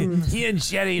t'aime. He and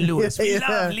Jerry Lewis. We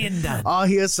love Lyndon. Oh,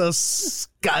 he is so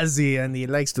scuzzy and he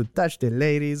likes to touch the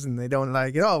ladies and they don't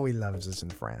like it. Oh, we love this in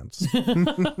France.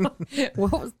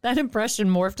 What was that impression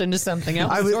morphed into something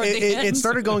else? It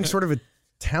started going sort of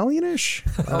Italianish.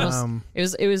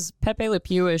 It was Pepe Le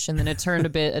Pew-ish, and then it turned a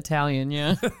bit Italian.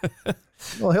 Yeah.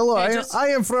 Well, hello. I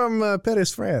am from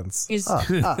Paris, France.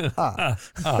 I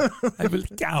will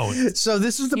count. So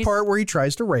this is the part where he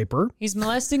tries to rape her. He's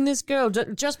molesting this girl.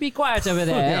 Just be quiet over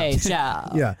there. Hey,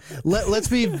 ciao. Yeah. Let's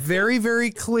be very,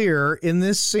 very clear in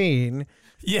this scene.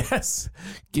 Yes.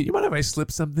 You mind if I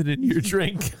slip something in your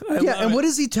drink? What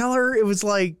does he tell her? It was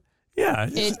like, yeah,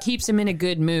 it keeps him in a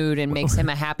good mood and makes him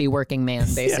a happy working man,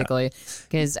 basically.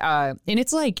 Because and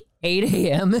it's like 8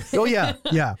 a.m. Oh yeah.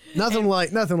 Nothing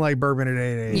like bourbon at 8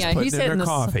 a.m. Yeah, he's hitting the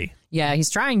coffee. Yeah, he's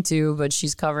trying to, but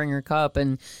she's covering her cup.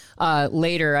 And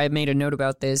later, I made a note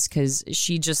about this because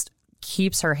she just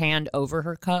keeps her hand over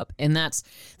her cup, and that's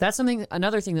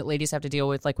another thing that ladies have to deal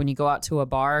with. Like when you go out to a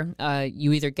bar,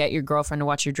 you either get your girlfriend to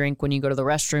watch your drink when you go to the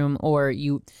restroom, or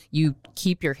you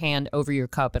keep your hand over your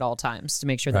cup at all times to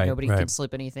make sure that nobody can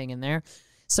slip anything in there.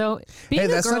 So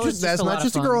that's not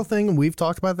just a girl thing, and we've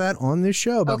talked about that on this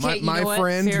show. But my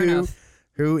friend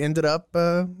who ended up,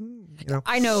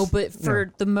 I know, but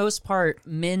for the most part,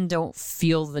 men don't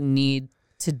feel the need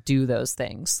to do those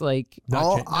things. Like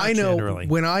I know generally.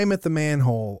 When I'm at the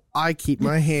manhole, I keep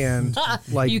my hand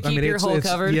like you keep your hole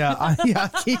covered.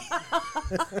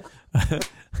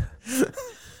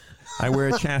 I wear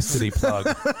a chastity plug.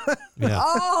 Yeah.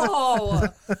 Oh,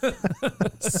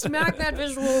 smack that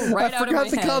visual right out of my head. I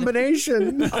forgot the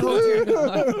combination. Oh, dear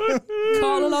God.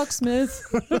 Call a locksmith.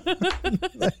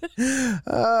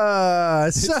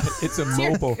 It's a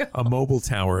mobile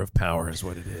tower of power is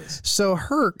what it is. So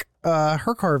Herc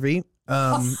Harvey.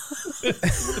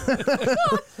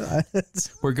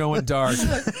 We're going dark.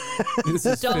 This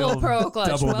is double pro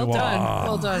clutch.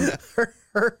 Well done.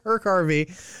 Herc Harvey,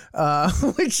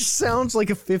 which sounds like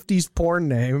a 50s porn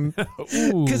name,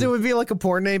 because it would be like a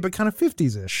porn name, but kind of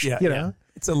 50s-ish. Yeah,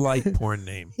 It's a light porn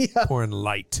name. Porn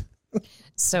light.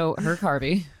 So Herc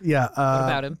Harvey. Yeah. What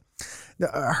about him?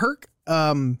 Herc.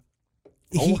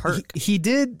 Herc. He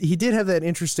did have that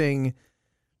interesting,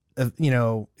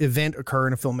 event occur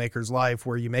in a filmmaker's life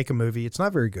where you make a movie. It's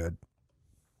not very good.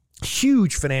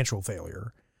 Huge financial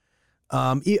failure.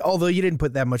 Although you didn't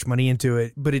put that much money into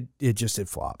it, but it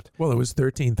flopped. Well, it was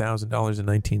 $13,000 in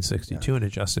 1962, and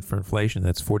adjusted for inflation,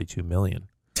 that's $42 million.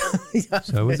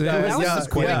 So it was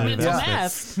quite an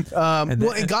investment.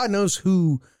 And God knows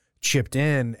who chipped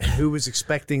in and who was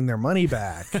expecting their money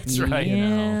back. That's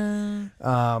right.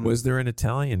 Was there an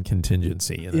Italian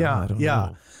contingency? I don't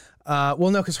know.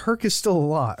 Well, no, because Herc is still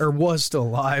alive, or was still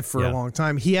alive for a long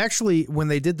time. He actually, when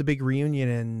they did the big reunion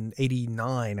in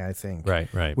 '89, I think,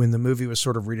 right, when the movie was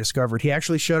sort of rediscovered, he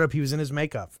actually showed up. He was in his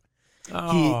makeup.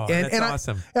 That's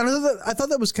awesome. I thought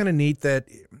that was kind of neat. That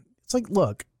it's like,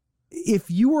 look, if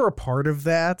you were a part of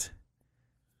that,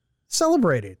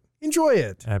 celebrate it, enjoy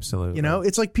it. Absolutely.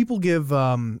 It's like people give.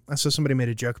 I saw somebody made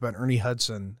a joke about Ernie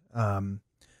Hudson, Winston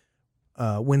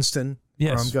from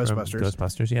Ghostbusters. From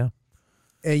Ghostbusters, yeah.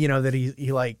 And that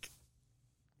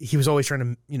he was always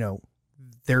trying to,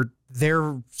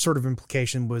 their sort of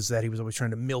implication was that he was always trying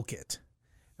to milk it.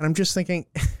 And I'm just thinking,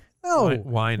 no,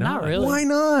 why not? Not really. Why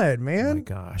not, man? Oh my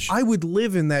gosh. I would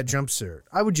live in that jumpsuit.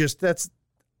 I would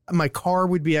my car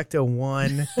would be Ecto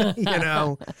 1,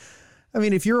 I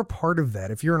mean, if you're a part of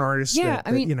that, if you're an artist,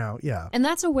 And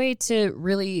that's a way to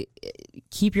really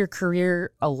keep your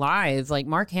career alive. Like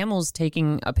Mark Hamill's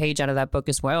taking a page out of that book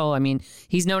as well. I mean,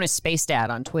 he's known as Space Dad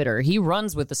on Twitter. He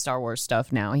runs with the Star Wars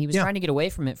stuff now. He was trying to get away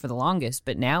from it for the longest,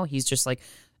 but now he's just like,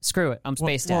 screw it, I'm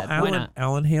Space Dad. Why not?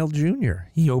 Alan Hale Jr.,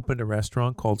 he opened a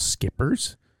restaurant called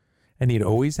Skipper's, and he'd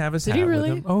always have his hat with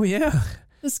him. Oh, yeah.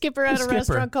 The skipper at a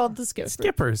restaurant called the Skipper.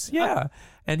 Skippers, yeah.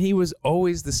 And he was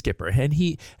always the skipper.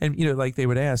 And like they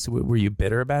would ask, were you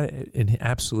bitter about it? And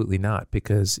absolutely not,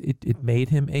 because it made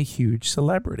him a huge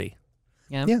celebrity.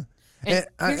 Yeah. Yeah. And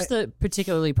here's the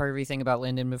particularly pervy thing about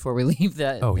Lyndon before we leave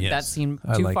that scene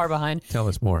too far behind. Tell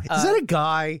us more. Is that a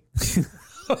guy?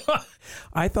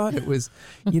 I thought it was,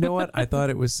 I thought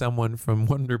it was someone from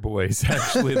Wonder Boys,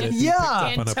 actually. That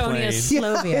picked up on a plane.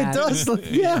 Sloviak. It does look,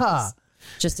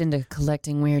 Just into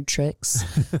collecting weird tricks.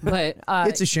 But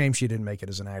it's a shame she didn't make it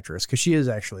as an actress, because she is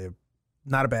actually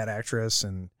not a bad actress,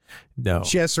 and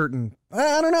she has certain,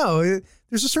 I don't know,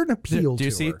 there's a certain appeal to her.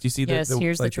 Do you see yes,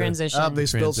 here's the transition. They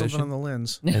spilled something on the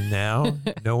lens. And now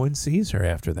no one sees her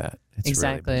after that. It's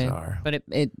exactly. Really bizarre. But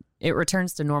it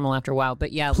returns to normal after a while.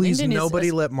 But yeah, please Lyndon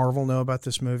nobody let Marvel know about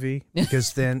this movie,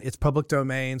 because then it's public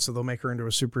domain, so they'll make her into a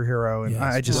superhero. And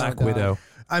I just Black Widow.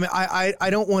 I mean, I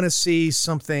don't want to see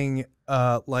something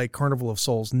like Carnival of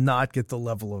Souls not get the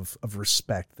level of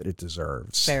respect that it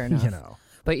deserves. Fair enough.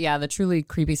 But yeah, the truly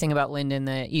creepy thing about Lyndon,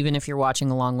 that even if you're watching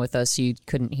along with us, you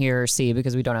couldn't hear or see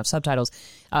because we don't have subtitles.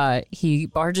 He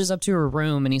barges up to her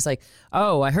room and he's like,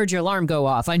 "Oh, I heard your alarm go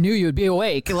off. I knew you'd be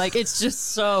awake." Like, it's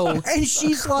just so and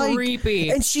she's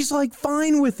creepy. And she's like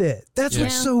fine with it. That's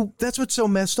what's so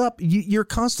messed up. You're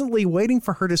constantly waiting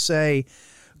for her to say,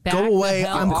 "Go away,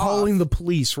 I'm calling the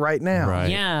police right now." Right.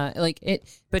 Yeah, like it,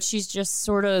 but she's just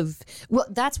sort of, well,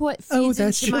 that's what feeds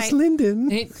that's into just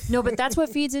Lyndon. No, but that's what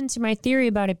feeds into my theory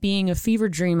about it being a fever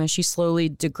dream as she slowly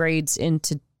degrades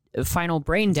into final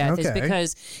brain death, is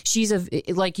because she's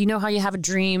like, how you have a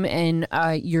dream and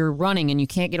you're running and you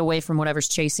can't get away from whatever's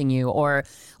chasing you, or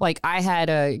like I had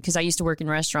because I used to work in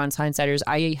restaurants, Hindsiders,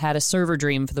 I had a server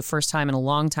dream for the first time in a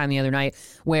long time the other night,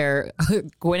 where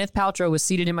Gwyneth Paltrow was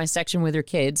seated in my section with her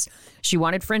kids. She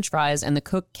wanted French fries and the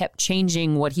cook kept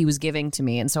changing what he was giving to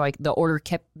me, and so the order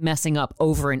kept messing up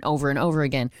over and over and over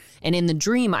again, and in the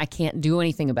dream I can't do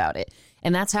anything about it.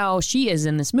 And that's how she is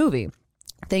in this movie.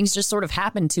 Things just sort of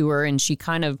happen to her, and she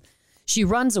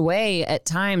runs away at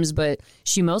times, but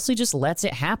she mostly just lets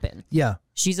it happen. Yeah.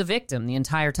 She's a victim the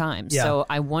entire time. Yeah. So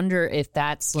I wonder if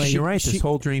that's like... You're right. This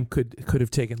whole dream could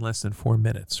have taken less than 4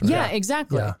 minutes, right? Yeah,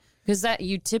 exactly. Because that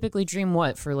you typically dream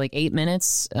for like 8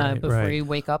 minutes before you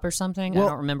wake up or something? Well, I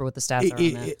don't remember what the stats are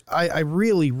on that. I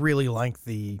really, really like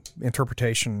the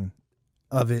interpretation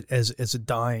of it as a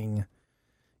dying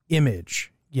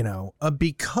image,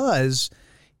 because...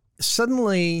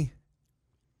 suddenly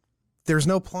there's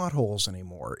no plot holes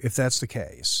anymore, if that's the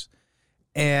case.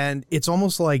 And it's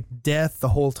almost like death the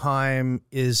whole time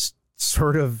is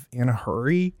sort of in a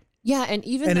hurry. Yeah, and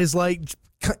is like,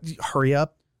 hurry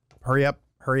up,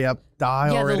 die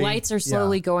already. Yeah, the lights are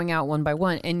slowly going out one by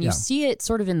one. And you see it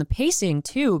sort of in the pacing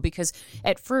too, because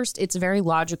at first it's very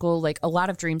logical. Like a lot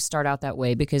of dreams start out that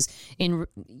way because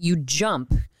you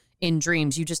jump in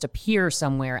dreams. You just appear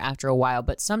somewhere after a while,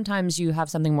 but sometimes you have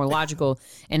something more logical.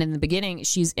 And in the beginning,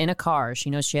 she's in a car. She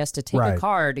knows she has to take a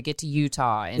car to get to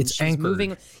Utah, and It's she's anchored.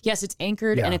 moving. Yes, it's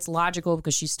anchored, and it's logical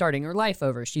because she's starting her life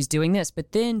over. She's doing this,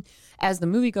 but then as the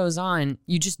movie goes on,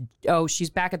 you just she's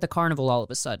back at the carnival all of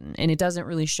a sudden, and it doesn't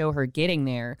really show her getting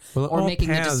there or making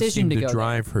the decision to go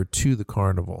drive her to the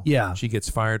carnival. Yeah. She gets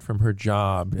fired from her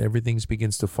job. Everything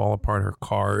begins to fall apart. Her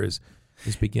car is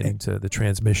beginning to, the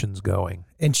transmission's going.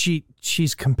 And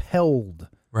she's compelled.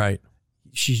 Right.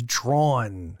 She's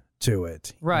drawn to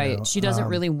it. Right. You know? She doesn't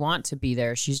really want to be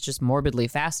there. She's just morbidly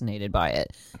fascinated by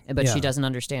it, but she doesn't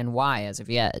understand why as of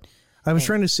yet. I was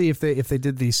trying to see if they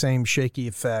did the same shaky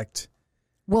effect.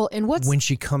 Well, and when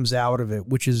she comes out of it,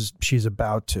 which is she's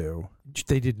about to.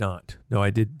 They did not. No, I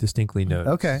did distinctly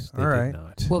notice. Okay, they all right. did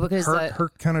not. Well, because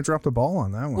Herc kind of dropped the ball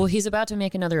on that one. Well, he's about to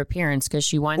make another appearance because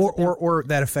she winds up or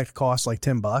that effect costs like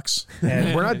 $10,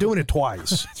 and we're not doing it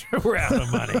twice. We're out of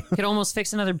money. Could almost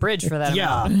fix another bridge for that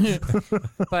amount.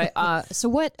 But so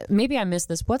what? Maybe I missed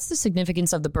this. What's the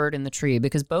significance of the bird in the tree?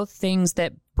 Because both things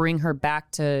that bring her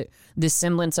back to this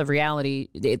semblance of reality.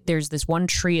 There's this one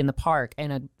tree in the park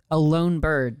and a lone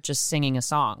bird just singing a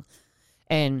song,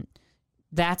 and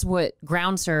that's what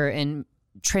grounds her and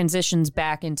transitions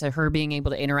back into her being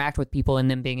able to interact with people and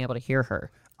them being able to hear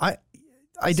her. I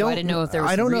didn't know if there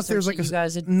was. I don't know if there's like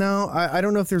I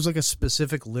don't know if there's like a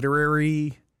specific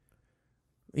literary.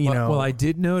 Well, I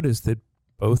did notice that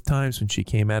both times when she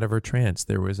came out of her trance,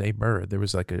 there was a bird. There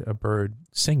was like a bird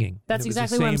singing. That's and it was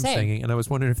exactly the what I'm same saying. Singing, and I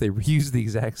was wondering if they reused the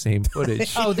exact same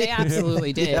footage. Oh, they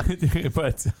absolutely did.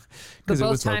 but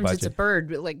both times it's a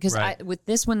bird. Like because Right. with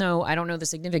this one though, I don't know the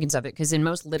significance of it because in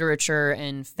most literature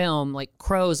and film, like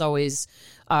crows always,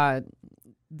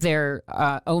 they're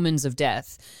omens of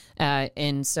death,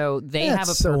 and so they have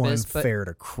a so purpose. unfair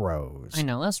to crows. I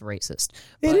know that's racist.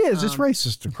 It but, is. It's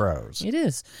racist to crows. It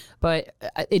is, but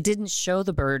it didn't show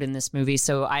the bird in this movie,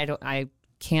 so I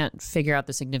can't figure out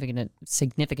the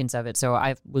significance of it. So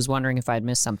I was wondering if I'd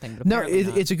missed something. But No, apparently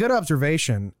not. it's a good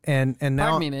observation, and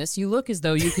now Pardon me, miss. You look as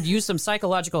though you could use some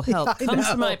psychological help. Come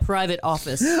to my private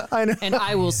office, I know. and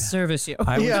I will service you.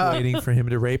 I was waiting for him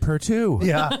to rape her too.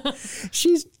 Yeah,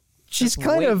 she's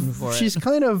kind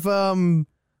of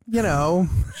you know.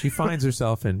 She finds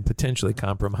herself in potentially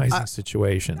compromising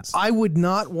situations. I would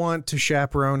not want to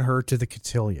chaperone her to the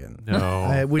cotillion.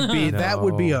 No, It would be that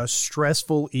would be a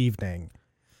stressful evening.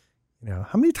 You know,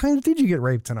 how many times did you get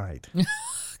raped tonight?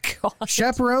 God.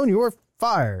 Chaperone, you're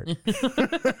fired.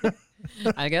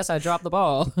 I guess I dropped the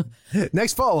ball.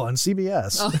 Next fall on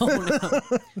CBS. Oh,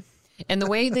 no. And the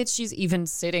way that she's even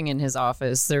sitting in his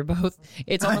office, they're both,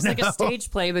 it's almost like a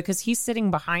stage play because he's sitting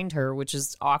behind her, which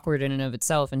is awkward in and of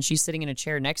itself. And she's sitting in a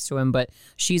chair next to him, but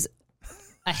she's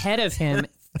ahead of him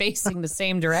facing the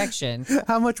same direction.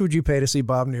 How much would you pay to see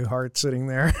Bob Newhart sitting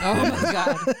there? Oh my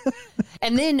God.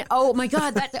 And then, oh my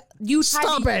God, you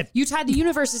tied the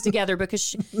universes together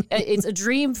because it's a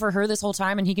dream for her this whole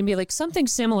time. And he can be like, something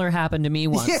similar happened to me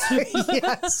once.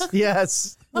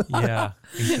 Yes. Yeah,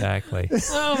 exactly.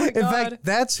 Oh my God. In fact,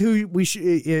 that's who we should,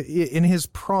 in his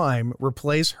prime,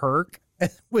 replace Herc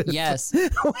with, Yes.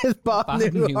 with Bob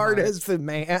Newhart Newhart. as the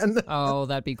man. Oh,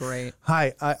 that'd be great.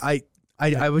 Hi,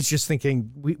 I was just thinking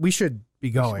we should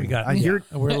be going.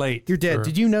 We're late. You're dead.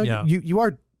 Did you know you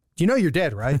are? You know you're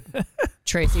dead, right?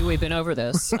 Tracy, we've been over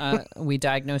this. We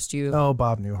diagnosed you Oh,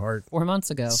 Bob Newhart, 4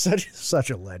 months ago. such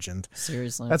a legend.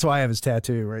 Seriously. That's why I have his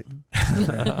tattoo,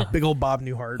 right? Big old Bob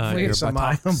Newhart face on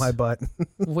my butt.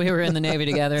 We were in the Navy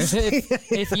together.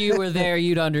 If you were there,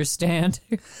 you'd understand.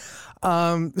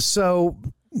 So,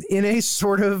 in a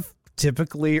sort of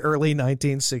typically early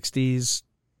 1960s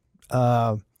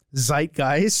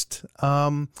zeitgeist,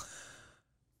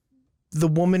 the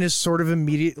woman is sort of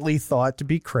immediately thought to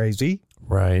be crazy,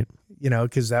 Right. you know,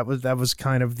 because that was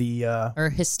kind of the Or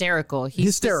hysterical.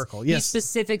 Hysterical, yes. He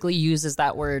specifically uses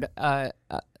that word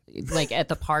like at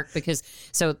the park because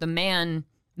so the man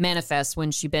manifests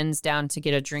when she bends down to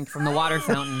get a drink from the water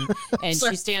fountain and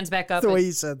she stands back up the way and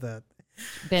you said that.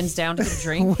 bends down to get a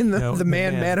drink. When the the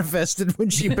man man manifested when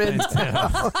she bent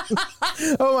down.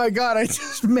 Oh my God! I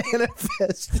just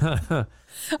manifested.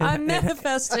 I'm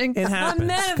manifesting. it happens.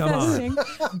 I'm Come on.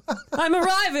 manifesting. I'm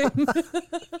arriving.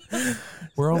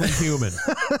 We're only human.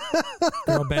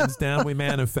 Girl bends down, we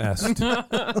manifest.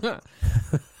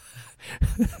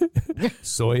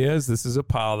 Soyuz, this is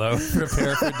Apollo.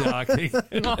 Prepare for docking.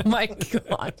 Oh my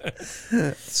God.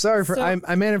 Sorry for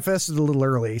I manifested a little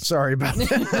early. Sorry about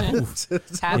that.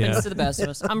 Happens Yeah. to the best of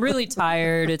us. I'm really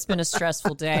tired. It's been a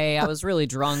stressful day. I was really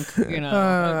drunk, you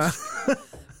know.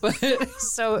 But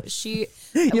so she...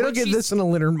 You don't get this in a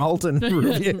Leonard Maltin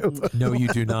review. No, you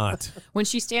do not. When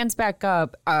she stands back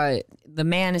up, the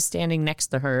man is standing next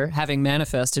to her, having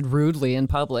manifested rudely in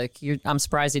public. I'm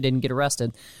surprised he didn't get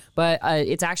arrested. But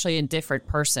it's actually a different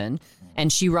person.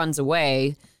 And she runs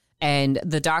away. And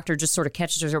the doctor just sort of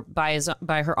catches her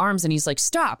by her arms, and he's like,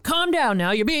 "Stop! Calm down now.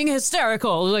 You're being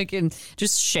hysterical!" Like, and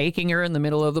just shaking her in the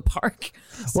middle of the park.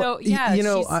 So Well, yeah, you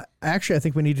know, I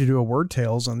think we need to do a word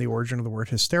tales on the origin of the word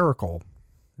hysterical.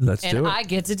 Let's and do it. I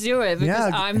get to do it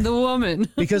because Yeah. I'm the woman.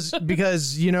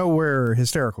 because you know where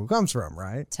hysterical comes from,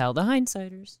 right? Tell the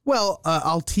hindsighters. Well,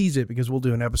 I'll tease it because we'll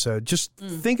do an episode. Just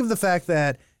think of the fact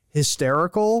that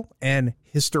hysterical and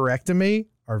hysterectomy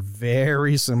are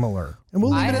very similar, and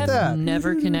we'll leave I it at have that.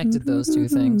 never connected those two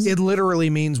things. It literally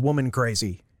means woman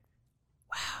crazy.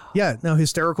 Wow. Yeah, no,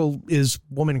 hysterical is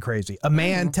woman crazy. A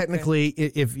man, okay. technically,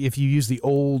 if you use the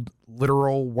old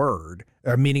literal word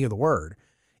or meaning of the word,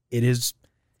 it is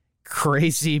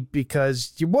crazy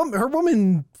because her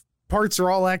woman parts are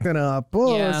all acting up.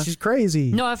 Oh, Yeah. she's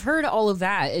crazy. No, I've heard all of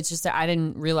that. It's just that I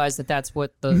didn't realize that that's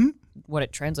what what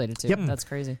it translated to. Yep. That's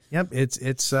crazy. Yep, it's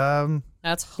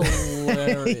That's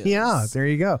hilarious. yeah, there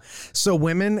you go. So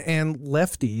women and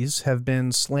lefties have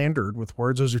been slandered with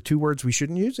words. Those are two words we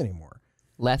shouldn't use anymore.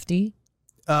 Lefty?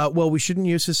 Well, we shouldn't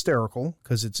use hysterical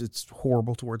because it's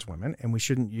horrible towards women, and we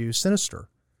shouldn't use sinister.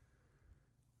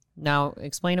 Now,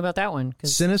 explain about that one.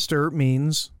 'Cause Sinister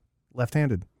means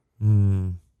left-handed.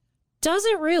 does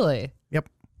it really? Yep.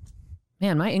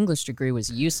 Man, my English degree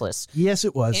was useless. Yes,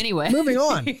 it was. Anyway. Moving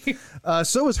on.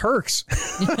 So is Herx.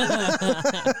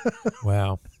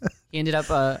 Wow. He ended up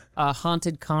a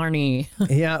haunted carny.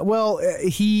 Yeah. Well,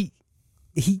 he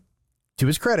to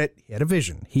his credit, he had a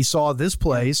vision. He saw this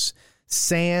place,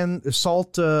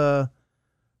 salt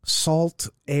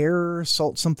air,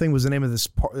 salt something was the name of this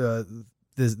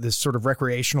sort of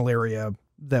recreational area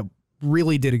that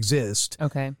really did exist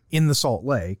Okay. in the Salt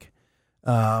Lake,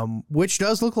 which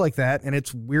does look like that, and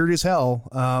it's weird as hell.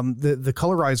 The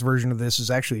colorized version of this is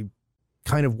actually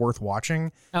kind of worth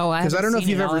watching. Oh, I 'Cause I don't know if seen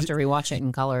you've it. I'll ever- have to rewatch it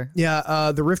in color.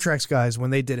 Yeah, the Riff Tracks guys,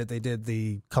 when they did it, they did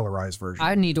the colorized version.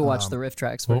 I need to watch the Riff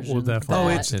Tracks version. We'll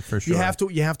definitely watch it for sure.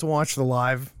 You have to watch the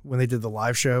live when they did the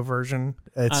live show version.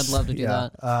 I'd love to do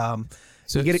that.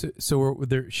 So, You get it- so we're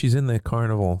there. She's in the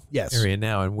carnival Yes. area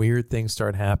now, and weird things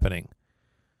start happening.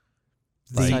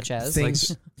 Such as?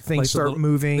 things Like start the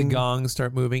moving. gongs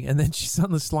start moving, and then she's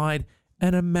on the slide,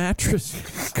 and a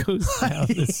mattress goes down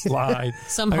the slide.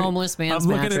 Some homeless man's I'm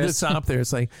looking at the mattress. top there.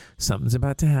 It's like something's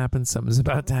about to happen. Something's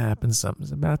about to happen.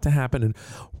 Something's about to happen. And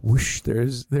whoosh!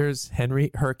 There's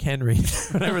Herc Henry,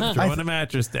 whatever, throwing a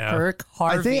mattress down. Kirk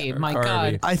Harvey. think- My Harvey.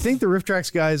 God. I think the Riff Tracks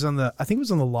guys I think it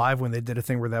was on the live when they did a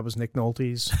thing where that was Nick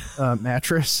Nolte's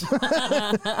mattress.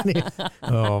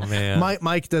 Oh man,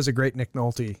 Mike does a great Nick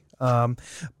Nolte.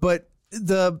 But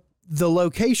the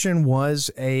location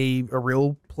was a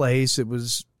real place. It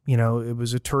was, it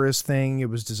was a tourist thing. It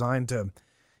was designed to,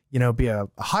 be a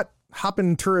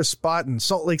hopping tourist spot in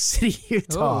Salt Lake City, Oh,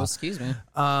 Utah. excuse me.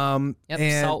 And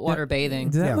Saltwater bathing.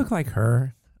 did that Yeah. look like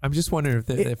her? I'm just wondering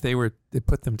if they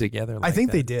put them together. Like I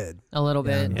think that. they did. A little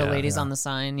bit. The Yeah, ladies yeah. on the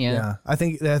sign. Yeah. Yeah. I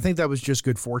think that was just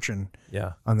good fortune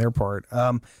Yeah. on their part.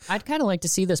 I'd kind of like to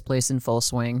see this place in full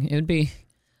swing. It would be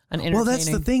an entertaining. Well, that's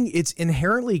the thing. It's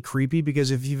inherently creepy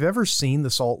because if you've ever seen the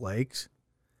Salt Lakes,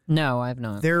 No, I've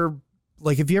not. they're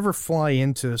like, if you ever fly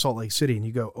into Salt Lake City and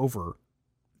you go over,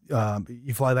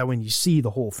 you fly that way and you see the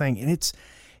whole thing, and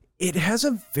it has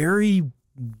a very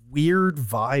weird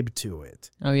vibe to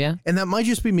it. Oh, yeah? And that might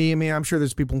just be me. I mean, I'm sure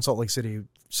there's people in Salt Lake City who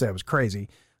say I was crazy.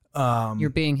 You're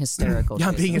being hysterical. Yeah,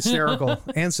 I'm Jason. being hysterical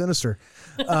and sinister.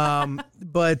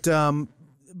 But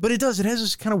it has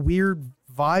this kind of weird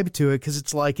vibe to it because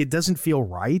it's like it doesn't feel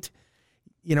right.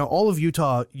 All of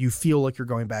Utah, you feel like you're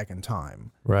going back in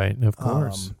time. Right. Of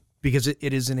course. Because it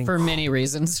is For many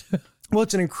reasons. well,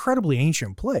 it's an incredibly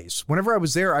ancient place. Whenever I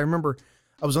was there, I remember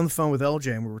I was on the phone with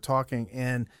LJ and we were talking,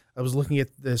 and I was looking at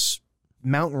this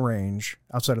mountain range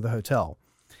outside of the hotel.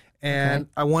 And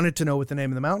I wanted to know what the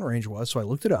name of the mountain range was, so I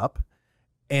looked it up,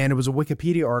 and it was a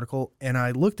Wikipedia article, and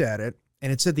I looked at it,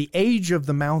 and it said the age of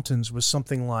the mountains was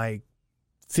something like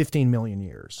 15 million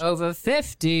years. Over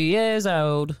 50 years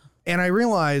old. And I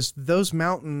realized those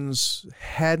mountains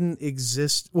hadn't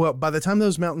existed. Well, by the time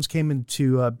those mountains came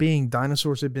into being,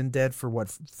 dinosaurs had been dead for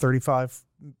 35,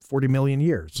 40 million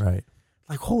years. Right.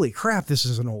 Like, holy crap, this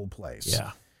is an old place.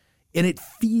 Yeah. And it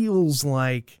feels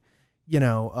like,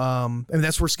 and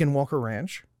that's where Skinwalker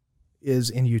Ranch is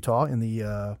in Utah, in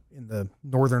the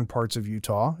northern parts of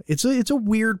Utah. It's a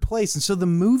weird place. And so the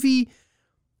movie,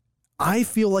 I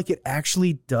feel like it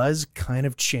actually does kind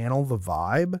of channel the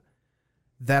vibe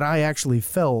that I actually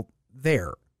felt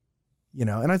there, you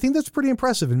know, and I think that's pretty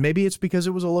impressive. And maybe it's because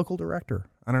it was a local director.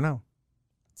 I don't know.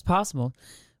 It's possible.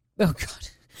 Oh, God.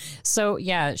 So,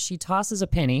 yeah, she tosses a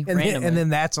penny randomly. And then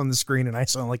that's on the screen, and I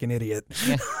sound like an idiot.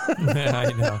 Yeah.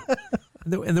 I know.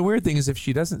 And the weird thing is, if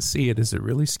she doesn't see it, is it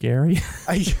really scary?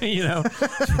 You know,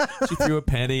 she threw a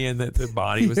penny and the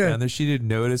body was down there. She didn't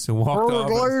notice and walked off.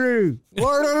 Lady,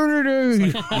 what lady?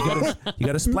 You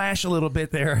got to splash a little bit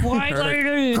there. White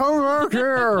lady. Come back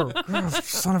here. Oh,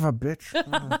 son of a bitch.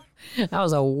 That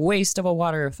was a waste of a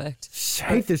water effect. I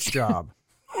hate this job.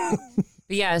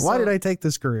 But yeah, Why did I take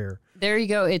this career? There you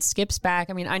go. It skips back.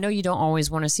 I mean, I know you don't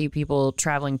always want to see people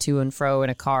traveling to and fro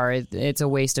in a car. It's a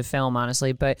waste of film,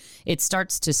 honestly. But it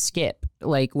starts to skip,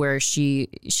 like where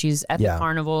she's at the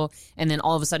carnival, and then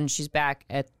all of a sudden she's back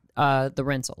at the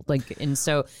rental.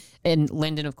 And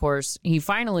Lyndon, of course, he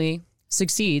finally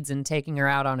succeeds in taking her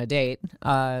out on a date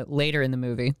later in the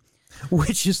movie,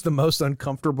 which is the most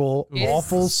uncomfortable,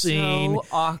 awful scene. So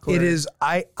awkward. It is.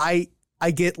 I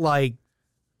get like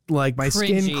my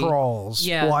Cringy. skin crawls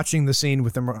watching the scene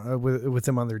with them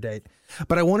on their date.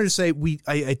 But I wanted to say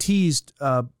I teased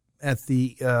at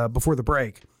the before the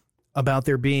break about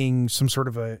there being some sort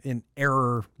of an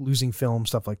error, losing film,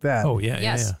 stuff like that. Oh yeah,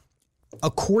 Yes. yeah.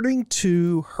 According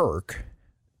to Herc,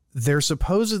 there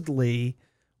supposedly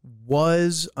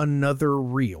was another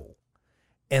reel,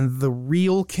 and the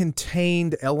reel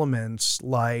contained elements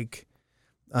like.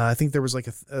 I think there was like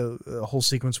a whole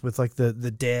sequence with like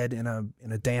the dead in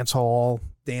a dance hall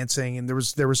dancing, and there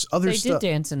was other They stuff. did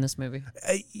dance in this movie.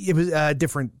 It was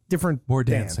different More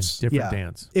dance. dancing, different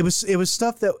dance. It was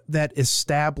stuff that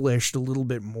established a little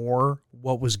bit more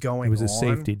what was going on. It was a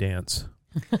safety dance.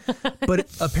 But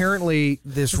apparently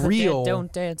this The reel dead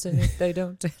don't dance, and if they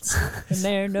don't dance, and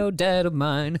they're no dead of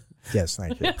mine. Yes,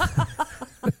 thank you.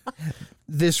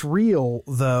 This reel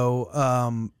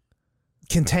though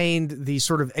contained these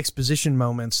sort of exposition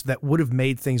moments that would have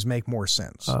made things make more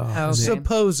sense. Okay.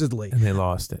 Supposedly. And they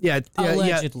lost it. Yeah.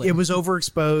 Allegedly. It was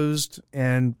overexposed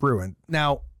and ruined.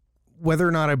 Now, whether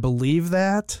or not I believe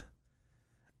that,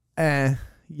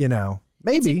 you know,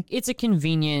 maybe. It's a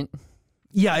convenient.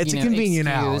 Yeah, it's a convenient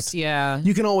excuse. out. Yeah.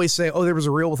 You can always say, "Oh, there was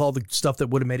a reel with all the stuff that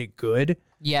would have made it good."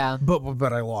 Yeah.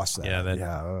 But I lost that. Yeah,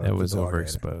 that was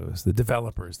overexposed. The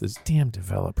developers, those damn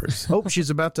developers. Oh, she's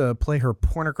about to play her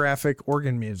pornographic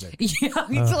organ music. Yeah,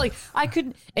 it's like I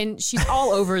couldn't, and she's all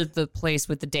over the place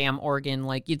with the damn organ.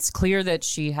 Like it's clear that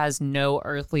she has no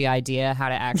earthly idea how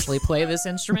to actually play this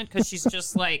instrument because she's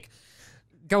just like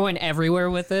going everywhere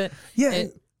with it. Yeah.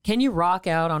 And can you rock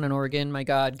out on an organ? My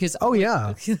God, because Oh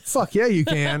yeah, fuck yeah, you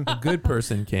can. A good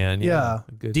person can. Yeah,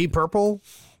 A good, Deep Purple.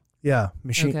 Yeah,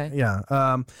 machine. Okay. Yeah.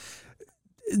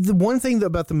 The one thing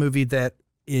about the movie that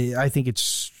I think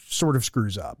it's sort of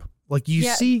screws up. Like you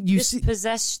see, this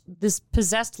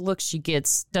possessed look she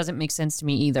gets doesn't make sense to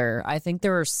me either. I think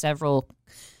there are several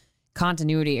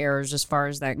continuity errors as far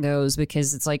as that goes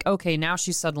because it's like, okay, now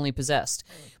she's suddenly possessed.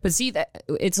 But see, that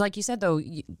it's like you said though,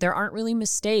 there aren't really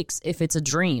mistakes if it's a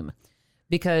dream.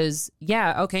 Because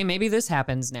yeah, okay, maybe this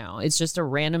happens now. It's just a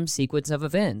random sequence of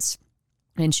events.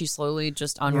 And she slowly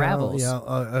just unravels. Yeah,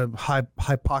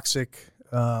 hypoxic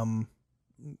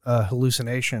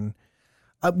hallucination.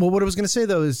 Well, what I was going to say,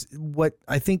 though, is what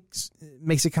I think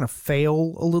makes it kind of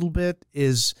fail a little bit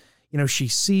is, you know, she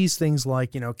sees things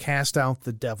like, you know, cast out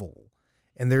the devil.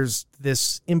 And there's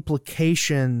this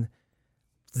implication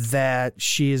that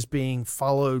she is being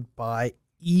followed by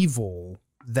evil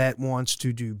that wants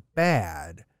to do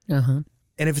bad. Uh-huh.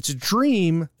 And if it's a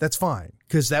dream, that's fine,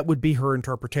 because that would be her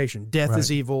interpretation. Death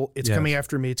is evil. It's coming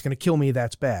after me. It's going to kill me.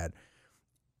 That's bad.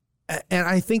 And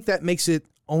I think that makes it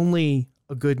only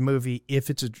a good movie if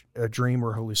it's a dream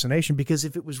or hallucination, because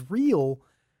if it was real,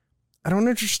 I don't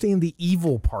understand the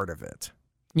evil part of it.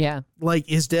 Yeah. Like,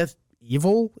 is death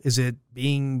evil? Is it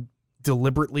being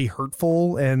deliberately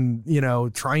hurtful and, you know,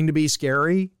 trying to be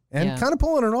scary and kind of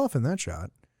pulling it off in that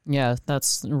shot? Yeah,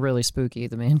 that's really spooky.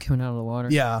 The man coming out of the water.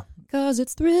 Yeah. Because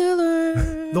it's Thriller.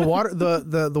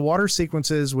 The water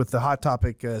sequences with the Hot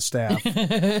Topic staff,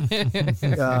 they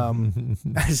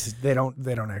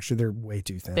don't actually. They're way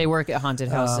too thin. They work at haunted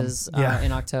houses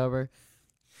in October.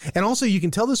 And also, you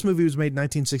can tell this movie was made in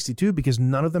 1962 because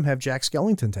none of them have Jack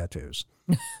Skellington tattoos.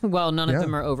 Well, none of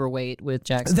them are overweight with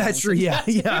Jack Skellington. That's true. Yeah.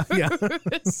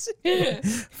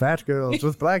 Fat girls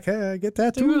with black hair get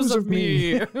tattoos of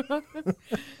me.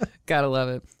 Gotta love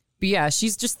it. But yeah,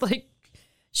 she's just like,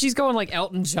 she's going like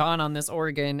Elton John on this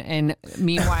organ, and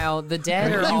meanwhile, the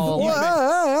dead are all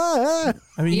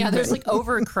I mean, Yeah, there's like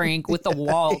Overcrank with the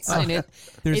waltz in it.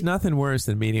 There's nothing worse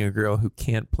than meeting a girl who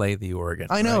can't play the organ.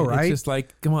 I know, right? It's just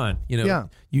like, come on,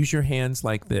 use your hands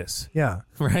like this. Yeah.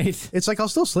 Right? It's like, I'll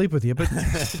still sleep with you, but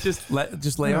just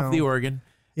lay off the organ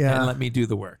and let me do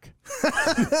the work.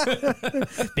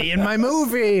 Be in my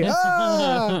movie.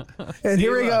 Ah! And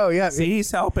here we go. Yeah. See, he's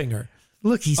helping her.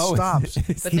 Look, he stops.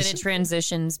 But then it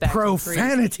transitions back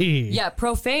profanity. to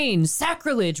profane,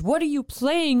 sacrilege. What are you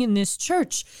playing in this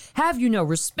church? Have you no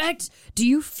respect? Do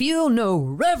you feel no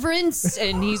reverence?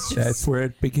 And he's just... That's where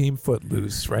it became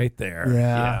Footloose right there.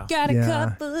 Yeah. Gotta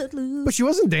cut Footloose. But she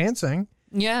wasn't dancing.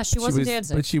 Yeah, she wasn't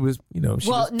dancing. But she was,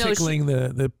 tickling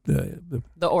the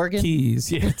organ keys.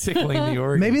 Yeah, tickling the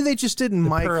organ. Maybe they just didn't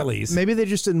mic. Pearlies. Maybe they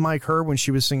just didn't mic her when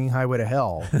she was singing "Highway to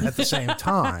Hell" at the same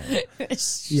time.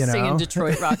 Singing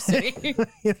Detroit Rock City.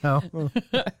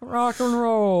 Rock and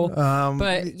roll.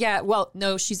 But yeah,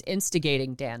 no, she's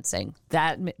instigating dancing.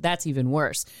 That's even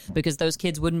worse because those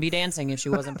kids wouldn't be dancing if she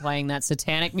wasn't playing that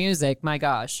satanic music. My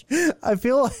gosh. I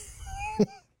feel like.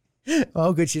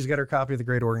 Oh, good. She's got her copy of the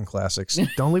Great Organ Classics.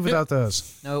 Don't leave without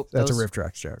those. Nope. That's a Riff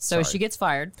Tracks joke. So she gets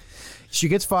fired. She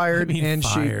gets fired,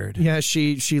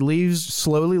 she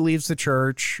slowly leaves the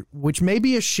church, which may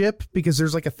be a ship because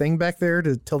there's like a thing back there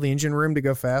to tell the engine room to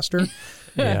go faster.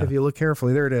 If you look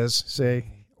carefully, there it is. Say,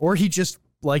 or he just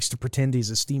likes to pretend he's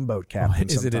a steamboat captain.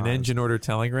 Is it an engine order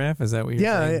telegraph? Is that what you're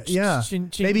saying? Yeah. Ching,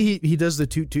 ching. Maybe he does the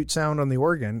toot toot sound on the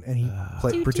organ and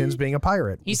he pretends being a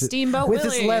pirate. He's Steamboat with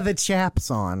Willie. his leather chaps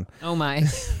on. Oh my.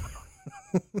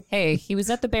 Hey, he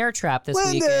was at the Bear Trap this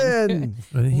weekend.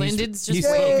 Lyndon's just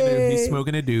waiting. He's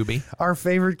smoking a doobie. Our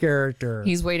favorite character.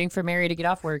 He's waiting for Mary to get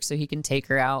off work so he can take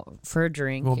her out for a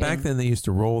drink. Well, back then they used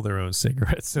to roll their own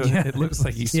cigarettes, so it looks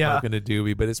like he's smoking a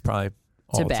doobie, but it's probably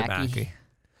all tobacco.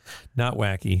 Not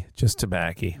wacky, just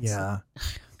tobacco. Yeah.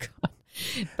 God.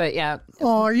 But yeah.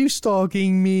 Oh, are you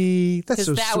stalking me? That's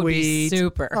so that sweet. Would be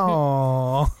super.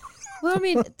 Oh. Well, I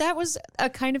mean, that was a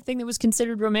kind of thing that was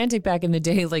considered romantic back in the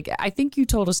day. Like, I think you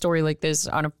told a story like this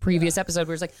on a previous episode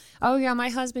where it's like, oh, yeah, my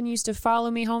husband used to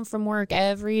follow me home from work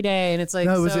every day. And it's like,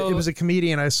 no, it was a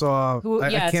comedian I saw.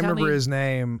 I can't remember his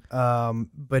name,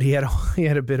 but he had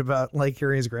a bit about like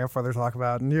hearing his grandfather talk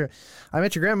about, and I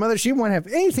met your grandmother. She didn't want to have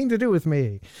anything to do with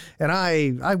me. And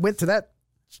I went to that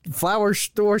flower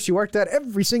store she worked at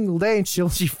every single day, and she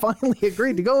finally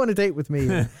agreed to go on a date with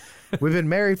me. We've been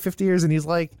married 50 years, and he's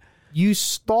like, you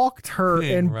stalked her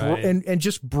and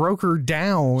just broke her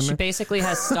down. She basically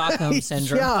has Stockholm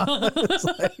syndrome. Yeah.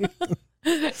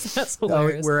 That's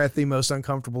hilarious. We're at the most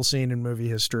uncomfortable scene in movie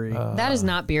history. That is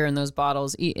not beer in those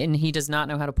bottles, and he does not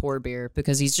know how to pour beer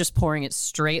because he's just pouring it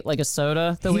straight like a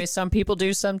soda, the way some people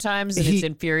do sometimes, and it's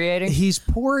infuriating. He's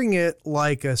pouring it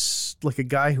like a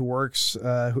guy who works,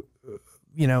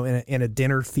 in a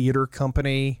dinner theater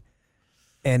company,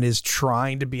 and is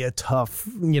trying to be a tough,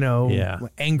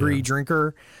 angry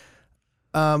drinker.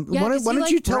 Why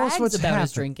don't you tell us what's about happening?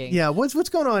 his drinking? Yeah, what's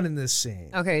going on in this scene?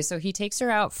 Okay, so he takes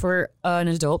her out for an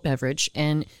adult beverage,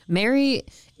 and Mary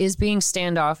is being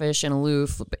standoffish and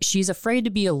aloof. But she's afraid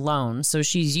to be alone, so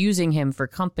she's using him for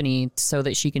company so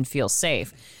that she can feel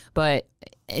safe.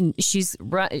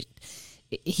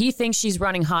 He thinks she's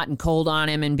running hot and cold on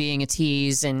him and being a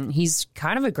tease, and he's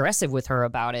kind of aggressive with her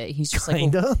about it. He's just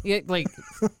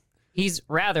he's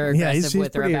rather aggressive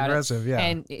with her about it. Yeah.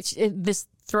 And this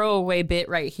throwaway bit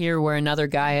right here where another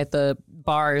guy at the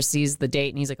bar sees the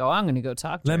date and he's like, oh, I'm going to go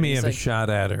talk to her. Let me have a shot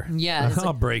at her. Yeah.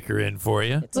 I'll break her in for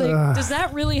you. It's like, does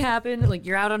that really happen? Like,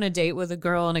 you're out on a date with a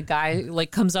girl and a guy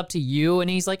like comes up to you and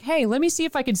he's like, hey, let me see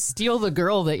if I can steal the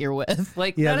girl that you're with.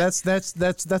 Like, yeah, that's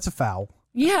a foul.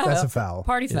 Yeah. That's a foul.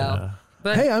 Party foul. Yeah.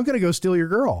 But, hey, I'm going to go steal your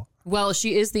girl. Well,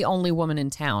 she is the only woman in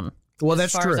town. Well,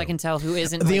 that's true. As far as I can tell, who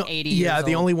isn't 80 years old.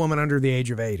 The only woman under the age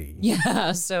of 80.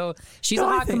 Yeah, so she's a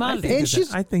hot commodity.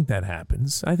 I think that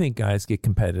happens. I think guys get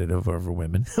competitive over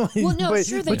women. Well, no,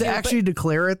 sure they do. But to actually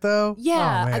declare it, though?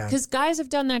 Yeah, because guys have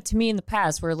done that to me in the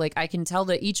past where, like, I can tell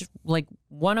that each, like,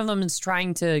 one of them is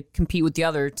trying to compete with the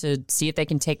other to see if they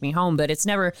can take me home. But it's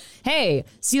never, hey,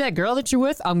 see that girl that you're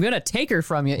with? I'm going to take her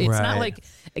from you. It's not like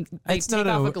they take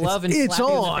off a glove and slap you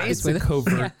in the face with it. It's a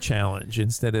covert challenge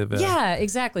instead of yeah,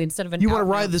 exactly. Instead of an you want to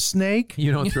ride the snake?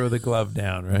 You don't throw the glove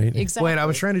down, right? Exactly. Wait, I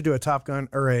was trying to do a Top Gun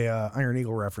or a Iron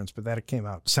Eagle reference, but that came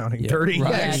out sounding dirty.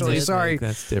 Right. Actually, sorry.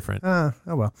 That's different. Oh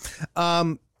well.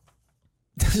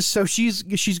 So she's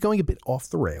going a bit off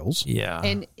the rails. Yeah.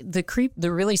 And the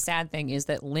really sad thing is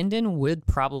that Lyndon would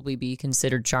probably be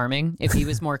considered charming if he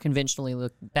was more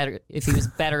if he was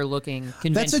better looking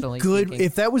conventionally. That's a good, speaking.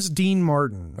 if that was Dean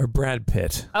Martin. Or Brad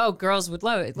Pitt. Oh, girls would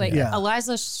love it. Like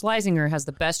Eliza Schlesinger has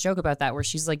the best joke about that, where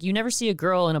she's like, you never see a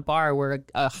girl in a bar where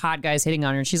a hot guy's hitting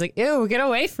on her, and she's like, ew, get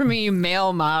away from me, you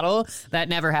male model. That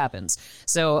never happens.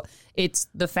 So it's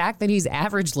the fact that he's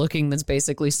average looking that's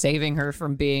basically saving her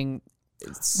from being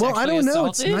Well, I don't know.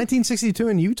 Assaulted. It's 1962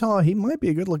 in Utah. He might be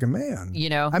a good-looking man. You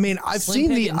know, I mean, I've Slim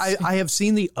seen Pickens. I have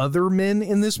seen the other men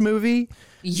in this movie,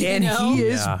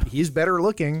 and he's better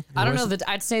looking. I don't know that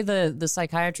I'd say the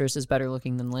psychiatrist is better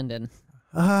looking than Lyndon.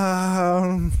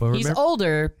 Well, He's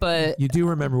older, but you do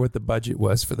remember what the budget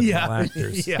was for the male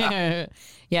actors. Yeah.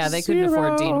 yeah, they couldn't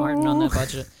afford Dean Martin on that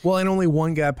budget. Well, and only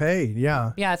one got paid.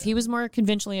 Yeah. Yeah, if he was more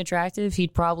conventionally attractive,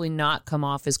 he'd probably not come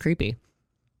off as creepy.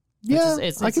 Yeah.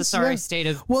 It's I a could see sorry that. state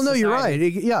of Well, no, you're right.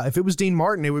 society. Yeah, if it was Dean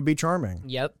Martin, it would be charming.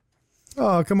 Yep.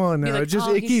 Oh, come on now. like,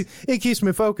 It keeps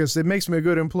me focused. It makes me a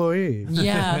good employee.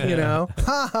 Yeah. You know?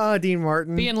 Ha ha, Dean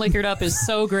Martin. Being liquored up is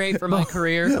so great for my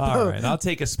career. All right, I'll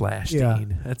take a splash, Yeah.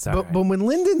 Dean. That's all right. But when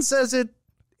Lyndon says it,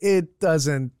 it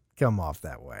doesn't come off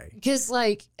that way. Because,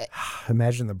 like,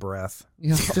 Imagine the breath.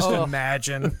 Just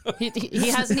imagine. he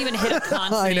hasn't even hit a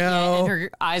consonant I know. yet, and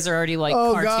her eyes are already like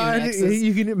Oh, cartoon God. X's.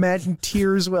 You can imagine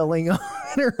tears welling on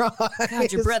her eyes.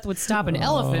 God, your breath would stop an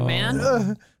elephant,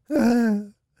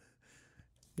 man.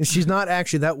 She's not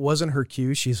actually, that wasn't her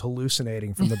cue. She's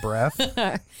hallucinating from the breath.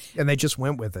 And they just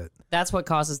went with it. That's what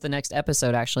causes the next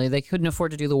episode, actually. They couldn't afford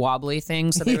to do the wobbly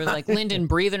thing, so they were like, Lyndon,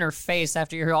 breathe in her face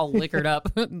after you're all liquored up.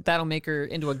 That'll make her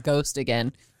into a ghost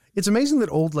again. It's amazing that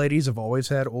old ladies have always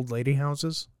had old lady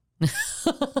houses.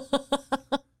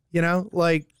 You know,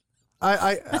 like,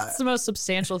 That's the most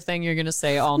substantial thing you're going to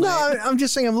say all no, night. I'm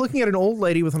just saying, I'm looking at an old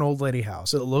lady with an old lady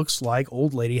house. It looks like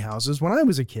old lady houses when I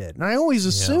was a kid. And I always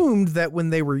assumed that when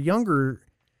they were younger,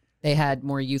 They had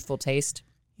more youthful taste.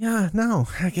 yeah, no,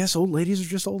 I guess old ladies are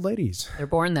just old ladies. They're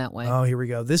born that way. Oh, here we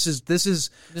go. This is this is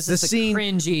the a scene.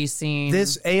 cringy scene.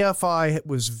 This AFI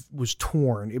was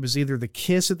torn. It was either the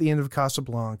kiss at the end of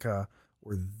Casablanca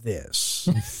or this.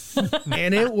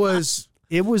 And it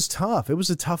was tough. It was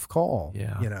a tough call.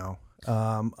 Yeah. You know.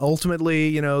 Ultimately,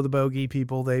 you know, the bogey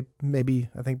people, they maybe,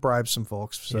 I think, bribed some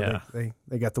folks, so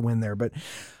they got the win there. But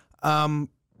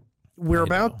we're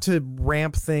about to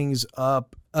ramp things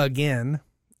up again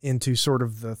into sort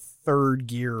of the third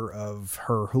gear of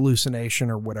her hallucination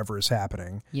or whatever is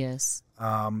happening. yes.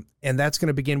 And that's going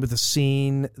to begin with a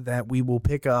scene that we will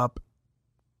pick up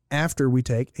after we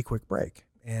take a quick break.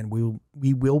 And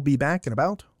we will be back in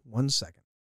about 1 second.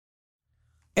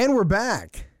 And we're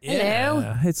back.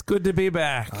 Hello. It's good to be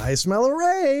back. I smell a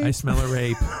rape. I smell a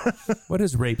rape. What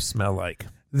does rape smell like?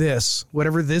 This,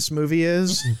 whatever this movie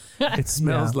is. It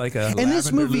smells like a lavender And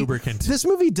this movie, lubricant. this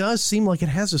movie does seem like it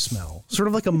has a smell, sort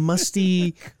of like a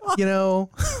musty, you know,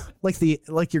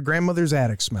 like your grandmother's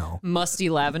attic smell. Musty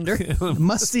lavender.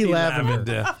 Musty lavender.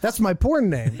 lavender. That's my porn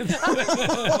name.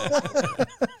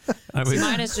 I would,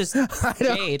 Mine is just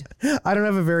jade. I don't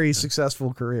have a very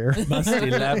successful career. musty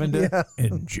lavender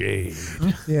and jade.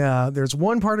 Yeah, there's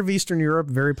one part of Eastern Europe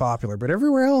very popular, but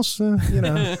everywhere else, you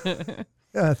know.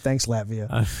 Thanks, Latvia.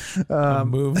 I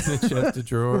moved the chest of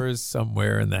drawers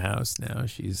somewhere in the house now.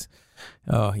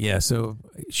 So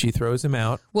she throws him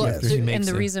out. Well, after he makes and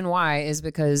the a- reason why is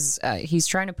because he's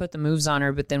trying to put the moves on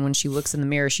her, but then when she looks in the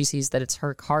mirror, she sees that it's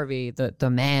Herc Harvey, the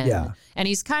man. Yeah. And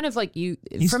he's kind of like from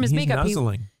his he's makeup.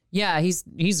 nuzzling.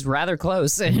 He's rather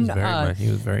close, and He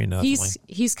was very nuzzling.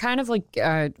 he's kind of like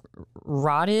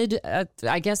rotted.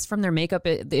 I guess from their makeup,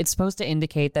 it's supposed to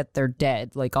indicate that they're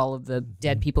dead. Like all of the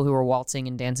dead people who were waltzing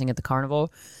and dancing at the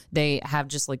carnival, they have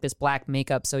just like this black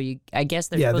makeup. So I guess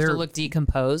they're supposed to look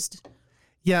decomposed.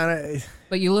 Yeah,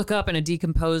 But you look up and a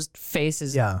decomposed face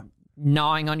is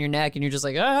gnawing on your neck, and you're just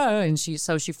like, and she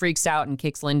freaks out and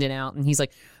kicks Lyndon out, and he's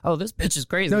like, oh, this bitch is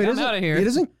crazy. I'm out of here.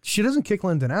 She doesn't kick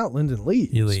Lyndon out. Lyndon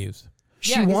leaves. He leaves.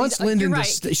 She 'cause wants he's- Lyndon you're to right.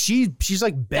 stay. She's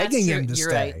like begging him to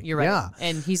you're stay. Right, you're right. Yeah.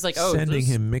 And he's like, oh, Sending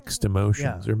him mixed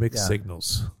emotions Yeah. or mixed Yeah.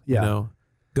 signals. Yeah. You know,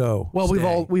 go. Well, we've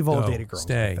all go, dated girls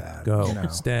Stay. like that, Go. you know.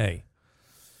 Stay.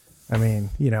 I mean,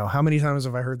 you know, how many times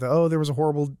have I heard there was a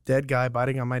horrible dead guy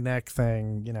biting on my neck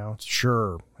thing? You know,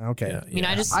 sure, okay. Yeah,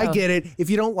 I mean, I get it. If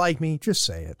you don't like me, just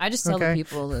say it. I just tell the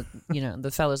people that,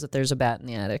 the fellas, that there's a bat in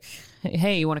the attic.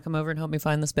 Hey, you want to come over and help me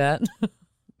find this bat?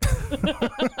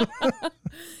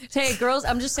 Hey, girls,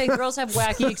 I'm just saying girls have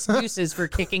wacky excuses for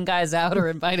kicking guys out or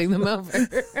inviting them over.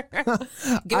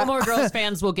 Gilmore Girls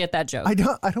fans will get that joke. I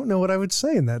don't know what I would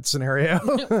say in that scenario.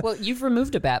 Well, you've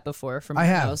removed a bat before from I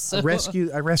your have. house. So. I rescued You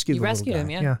the little rescued him,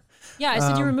 guy. yeah. Yeah, I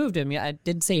said you removed him. Yeah, I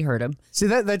did say you hurt him. See,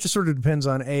 that just sort of depends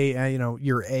on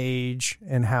your age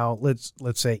and how let's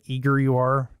say eager you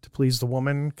are to please the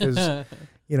woman, because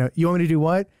you want me to do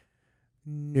what?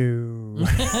 No.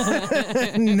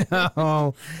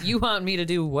 No. You want me to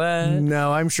do what?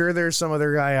 No, I'm sure there's some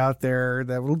other guy out there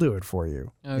that will do it for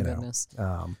you. Oh, you know. goodness.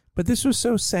 But this was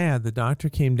so sad. The doctor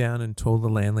came down and told the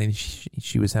landlady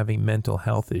she was having mental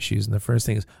health issues. And the first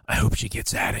thing is, I hope she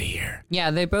gets out of here.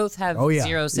 Yeah, they both have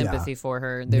zero sympathy for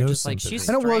her. They're just like, she's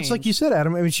I know, strange. well, it's like you said,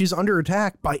 Adam. I mean, she's under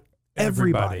attack by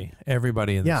everybody.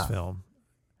 Everybody in this film.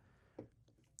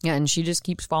 Yeah, and she just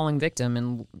keeps falling victim.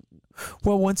 And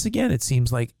well, once again, it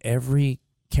seems like every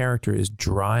character is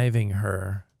driving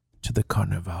her to the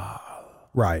carnival.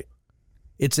 Right.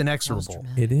 It's inexorable.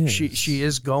 It is. She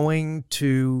is going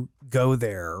to go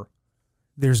there.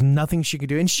 There's nothing she can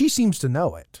do, and she seems to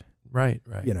know it. Right.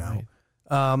 You know.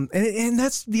 Right. And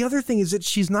that's the other thing, is that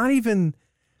she's not even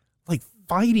like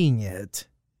fighting it.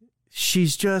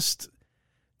 She's just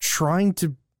trying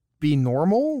to be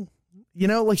normal.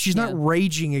 Like she's not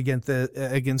raging against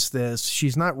this.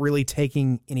 She's not really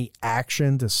taking any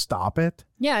action to stop it.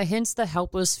 yeah, hence the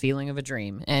helpless feeling of a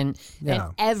dream. And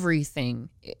everything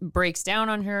breaks down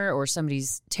on her, or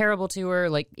somebody's terrible to her.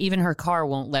 Like even her car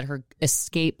won't let her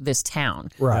escape this town.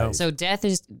 Right. So death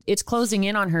it's closing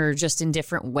in on her just in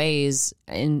different ways,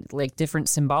 in like different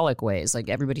symbolic ways. Like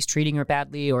everybody's treating her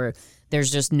badly, or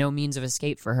there's just no means of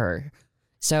escape for her.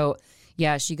 So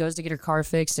yeah, she goes to get her car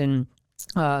fixed, and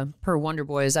per Wonder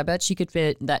Boys, I bet she could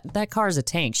fit that car's a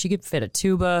tank. She could fit a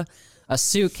tuba, a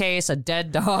suitcase, a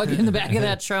dead dog in the back of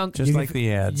that trunk. Just like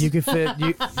the ads. You could fit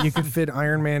you could fit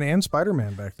Iron Man and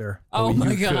Spider-Man back there. Oh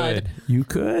my God. You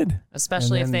could.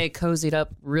 Especially And if they cozied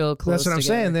up real close That's what I'm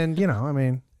together. saying. Then I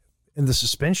mean, in the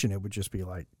suspension, it would just be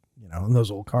like in those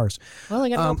old cars. Well, I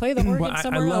got to go play the organ Well, I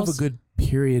somewhere love else. a good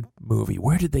period movie.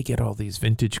 Where did they get all these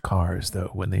vintage cars, though,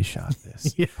 when they shot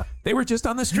this? Yeah. They were just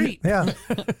on the street. Yeah.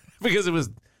 Because it was...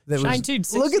 That was,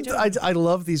 1962. look at I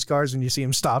love these cars when you see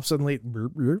them stop suddenly.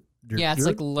 Yeah, it's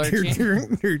like lurching.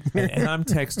 And I'm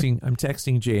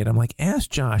texting Jade. I'm like, ask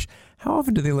Josh, how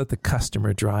often do they let the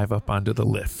customer drive up onto the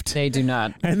lift? They do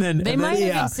not. And then They might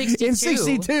have in 62. In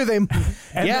 62, they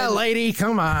then- lady,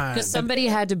 come on. Because somebody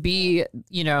had to be,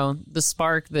 the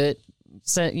spark that,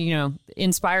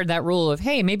 inspired that rule of,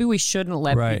 hey, maybe we shouldn't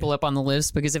let Right. people up on the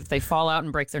lifts, because if they fall out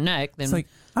and break their neck, then It's like,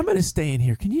 I'm going to stay in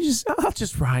here. Can you I'll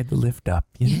just ride the lift up.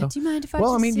 You know? do you mind if I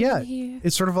Well, I just mean, sit yeah, in here?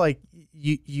 it's sort of like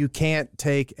you can't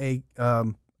take a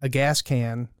gas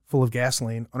can full of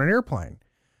gasoline on an airplane.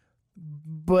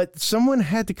 But someone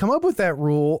had to come up with that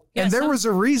rule, Yeah, and there was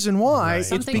a reason why. Right. It's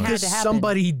Something had because to happen.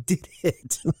 somebody did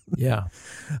it. Yeah.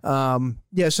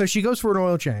 So she goes for an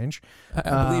oil change.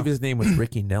 I believe his name was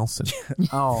Ricky Nelson.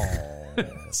 Oh,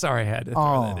 Sorry, I had to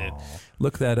throw that in.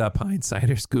 Look that up,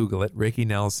 Hindsiders. Google it. Ricky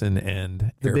Nelson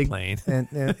and the big airplane.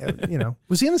 and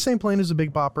was he in the same plane as the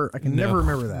Big Bopper? I can never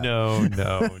remember that.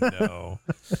 No.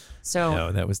 So,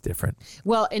 No, that was different.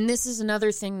 well, and this is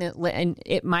another thing that, and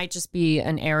it might just be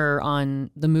an error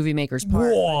on the movie maker's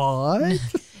part. What?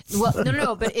 Well,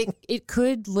 no, but it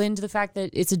could lend to the fact that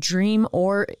it's a dream,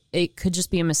 or it could just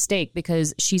be a mistake,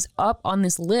 because she's up on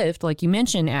this lift, like you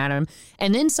mentioned, Adam,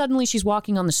 and then suddenly she's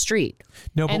walking on the street.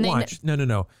 No, but And they- watch.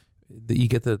 No. You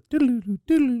get the doodle-doo,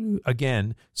 doodle-doo.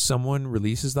 Again, someone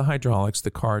releases the hydraulics,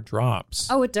 the car drops.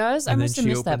 Oh, it does? I and then must have she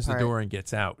missed that opens the part. door and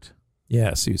gets out.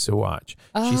 Yeah, so watch.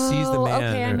 She sees the Oh, man.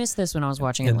 okay, I missed this when I was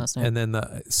watching it last night. And then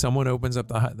someone opens up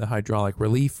the hydraulic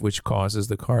relief, which causes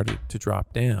the car to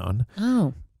drop down.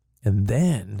 Oh, And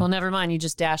then well, never mind. You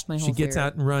just dashed my whole she gets theory.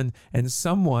 out and runs, and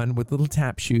someone with little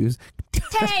tap shoes.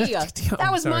 Hey, that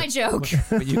was my joke.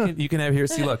 But you can have here.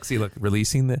 See, look,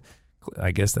 releasing the.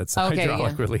 I guess that's Okay,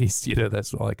 hydraulic release.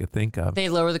 That's all I could think of. They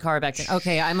lower the car back then.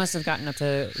 Okay, I must have gotten up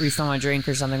to refill my drink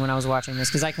or something when I was watching this,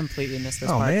 because I completely missed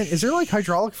this Oh part. man, is there like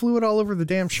hydraulic fluid all over the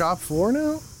damn shop floor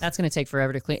now? That's going to take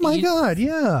forever to clean. My God,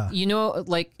 yeah. You know,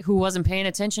 like, who wasn't paying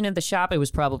attention at the shop? It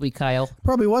was probably Kyle.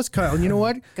 Probably was Kyle. And you know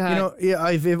what? God.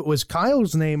 If it was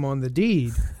Kyle's name on the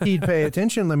deed, he'd pay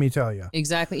attention, let me tell you.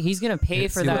 Exactly. He's going to pay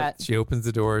for See, look, that. she opens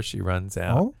the door. She runs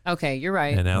out, Oh, Okay, you're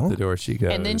right. and out the door she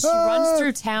goes. And then she runs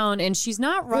through town, and she's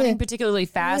not running particularly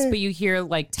fast, but you hear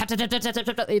like tap, tap, tap, tap, tap,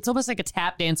 tap, tap. It's almost like a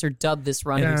tap dancer dubbed this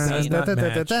running Yeah. scene. not match.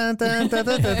 It doesn't match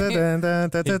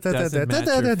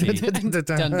her feet. Dun, dun,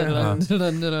 dun, dun,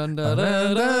 dun, dun, dun,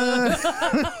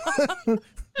 dun.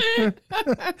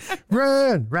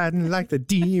 Run, riding like the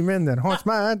demon that haunts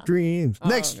my dreams.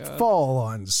 Next fall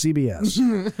on CBS.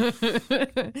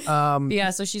 Yeah,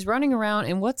 so she's running around,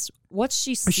 and what's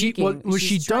she seeking? What She's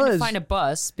she trying does- to find a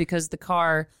bus because the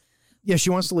car. Yeah,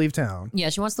 she wants to leave town. Yeah,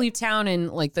 she wants to leave town,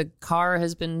 and like the car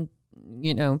has been,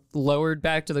 lowered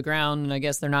back to the ground, and I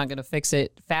guess they're not going to fix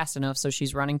it fast enough. So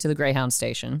she's running to the Greyhound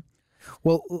station.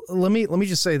 Well, let me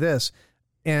just say this,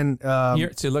 and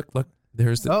Here, so look.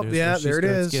 There's Oh, there's yeah, where she there it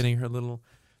starts is. Getting her little.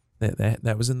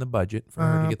 That was in the budget for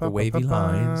her to get the wavy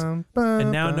lines,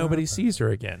 and now nobody sees her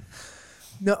again.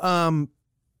 No,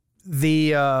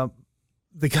 the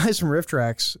guys from Riff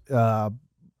Tracks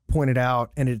pointed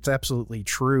out, and it's absolutely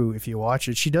true if you watch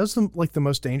it. She does the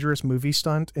most dangerous movie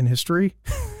stunt in history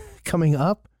coming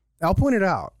up. I'll point it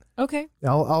out. Okay.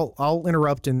 I'll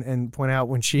interrupt and point out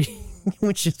when she's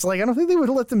like, I don't think they would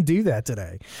let them do that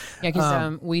today. Yeah,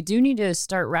 because we do need to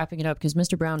start wrapping it up because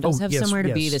Mr. Brown does have somewhere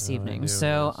to be this evening.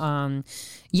 So,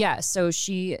 so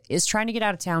she is trying to get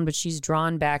out of town, but she's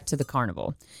drawn back to the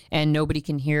carnival, and nobody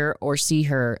can hear or see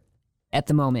her at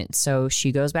the moment. So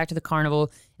she goes back to the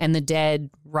carnival, and the dead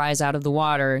rise out of the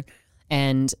water,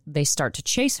 and they start to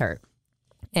chase her.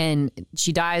 And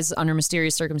she dies under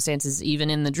mysterious circumstances, even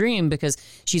in the dream, because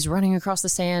she's running across the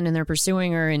sand and they're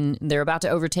pursuing her and they're about to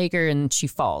overtake her and she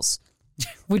falls,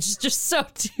 which is just so,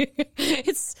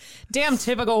 it's damn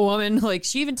typical woman. Like,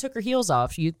 she even took her heels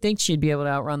off. You'd think she'd be able to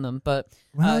outrun them, but.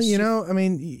 Well, you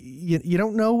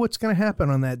don't know what's going to happen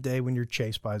on that day when you're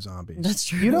chased by zombies. That's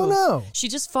true. You don't know. She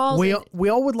just falls. We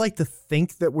all would like to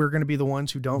think that we're going to be the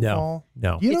ones who don't fall.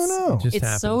 No. You don't know. It just It's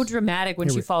happens. so dramatic when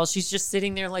she falls. She's just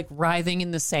sitting there like writhing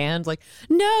in the sand, like,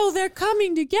 no, they're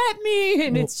coming to get me.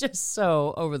 And it's just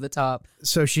so over the top.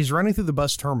 So she's running through the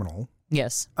bus terminal.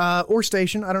 Yes. Or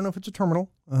station. I don't know if it's a terminal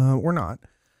or not.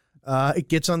 It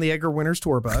gets on the Edgar Winters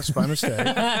tour bus by mistake.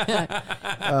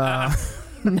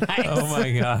 Nice. Oh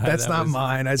my God. That's that not was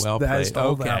mine. I well I played.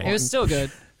 stole that Okay. It was still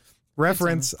good.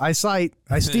 reference. I cite.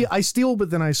 I steal, but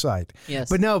then I cite. Yes.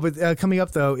 But no. But coming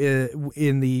up though,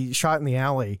 in the shot in the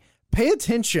alley, pay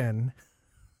attention.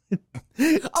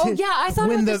 Oh, yeah. I thought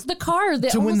when it was the car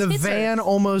that to when the almost hits her. van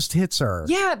almost hits her.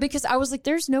 Yeah, because I was like,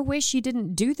 there's no way she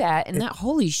didn't do that. And that,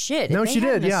 holy shit. No, if they she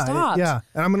did. hadn't have Yeah, stopped. yeah.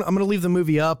 And I'm gonna leave the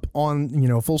movie up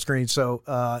on full screen so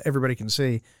everybody can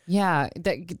see. Yeah,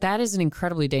 that is an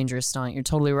incredibly dangerous stunt. You're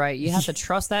totally right. You have to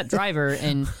trust that driver,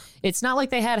 and it's not like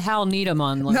they had Hal Needham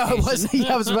on location. No, it wasn't.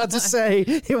 Yeah, I was about to say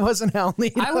it wasn't Hal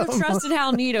Needham. I would have trusted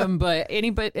Hal Needham, but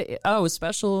anybody,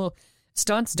 special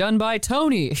stunts done by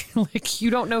Tony. Like, you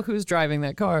don't know who's driving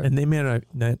that car. And they may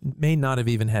not have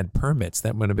even had permits.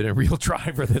 That would have been a real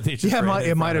driver that they just Yeah, ran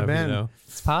in it might front have of, been. you know?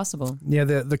 It's possible. Yeah,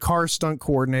 the car stunt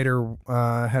coordinator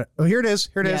had. Oh, here it is.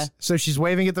 Here it is. Yeah. So she's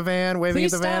waving at the van, waving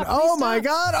Please at the van. stop, Oh please my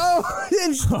stop.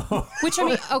 God! Oh, Which, I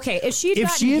mean, okay, if she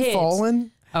if she had hit,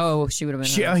 fallen, oh, she would have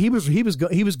been. hurt.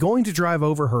 he was going to drive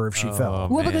over her if she fell.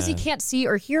 Well, because he man. can't see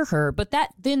or hear her, but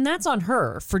that's on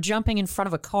her for jumping in front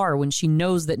of a car when she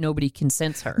knows that nobody can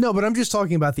sense her. No, but I'm just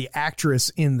talking about the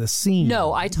actress in the scene.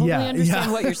 No, I totally Yeah, understand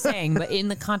yeah. what you're saying, but in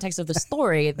the context of the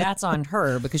story, that's on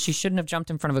her because she shouldn't have jumped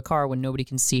in front of a car when nobody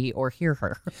can see or hear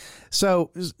her.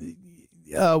 So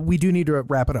we do need to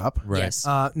wrap it up. Right. Yes.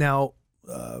 Now,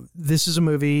 this is a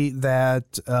movie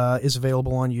that is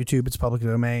available on YouTube. It's public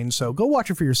domain, so go watch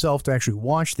it for yourself to actually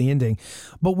watch the ending.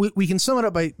 But we can sum it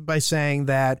up by saying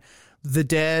that the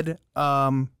dead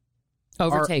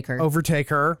Overtake her. overtake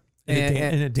her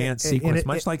In a dance sequence,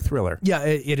 much like Thriller. Yeah,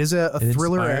 it is a An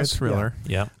thriller. inspired thriller.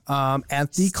 Yeah.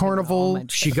 At the Still carnival, on my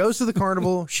she goes to the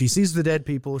carnival. She sees the dead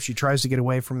people. She tries to get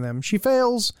away from them. She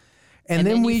fails, And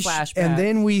then you we flash and back.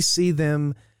 then we see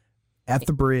them at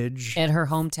the bridge At her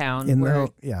hometown in where,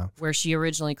 where she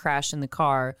originally crashed in the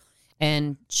car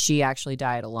and she actually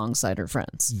died alongside her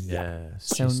friends. Yes.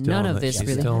 So She's still none in of the- this she's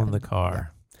really still in the happened.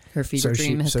 car. Her fever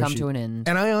dream has come to an end.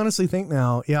 And I honestly think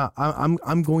now,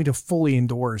 I'm going to fully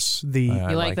endorse the You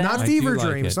like that? not I fever do like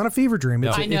dream. it. It's not a fever dream.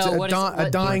 It's, I know. it's What is it? a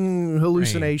dying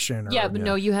hallucination. Yeah, or but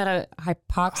no, you had a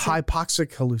hypoxic.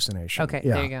 hypoxic hallucination. Okay,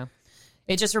 yeah. there you go.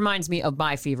 It just reminds me of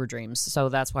my fever dreams, so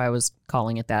that's why I was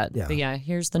calling it that. Yeah. But yeah,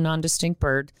 here's the non-distinct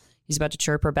bird. He's about to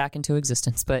chirp her back into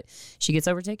existence, but she gets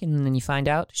overtaken, and then you find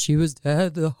out she was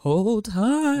dead the whole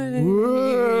time.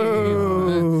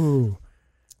 Whoa.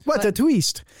 What a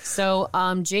twist. So,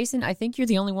 Jason, I think you're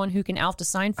the only one who can Alf to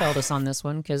Seinfeld us on this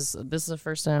one because this is the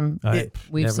first time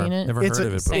we've never, seen it. Never It's heard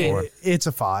of it before. it's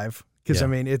a 5 because Yeah. I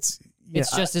mean it's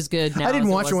just as good now. I didn't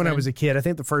as watch it when I then. was a kid. I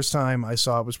think the first time I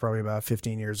saw it was probably about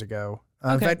 15 years ago.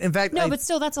 Okay. In fact, No, but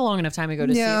still, that's a long enough time ago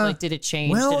to see it. Yeah. Like, did it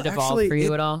change? Well, did it evolve actually, for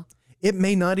you at all? it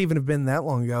may not even have been that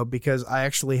long ago because I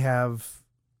actually have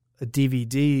a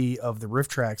DVD of the Riff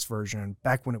Tracks version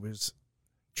back when it was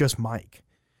just Mike.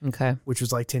 Okay. Which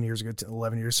was like 10 years ago,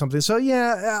 11 years, something. So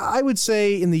yeah, I would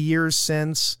say in the years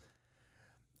since,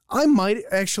 I might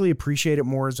actually appreciate it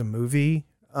more as a movie.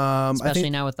 Especially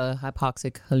now with the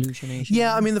hypoxic hallucination.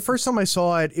 Yeah, I mean, the first time I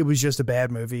saw it, it was just a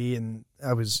bad movie, and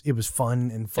it was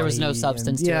fun and funny. There was no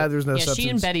substance to it. Yeah, there was no substance. She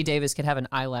and Bette Davis could have an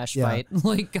eyelash fight.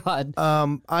 Like, God.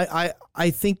 I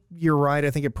think you're right.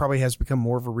 I think it probably has become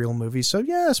more of a real movie. So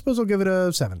yeah, I suppose I'll give it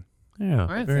a 7. Yeah,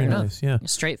 right, very nice. Enough. Yeah,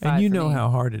 straight 5. And you for know me. how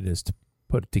hard it is to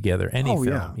put together any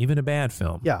film, even a bad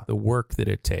film. Yeah, the work that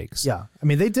it takes. Yeah, I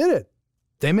mean, they did it.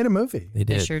 They made a movie. They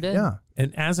did. They sure did. Yeah.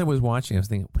 And as I was watching, I was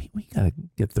thinking, we got to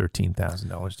get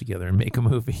 $13,000 together and make a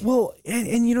movie. Well,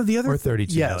 and you know the other or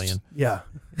 $32 million. Yeah.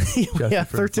 Yeah,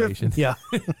 13. Yeah.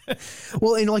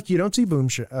 Well, and like you don't see boom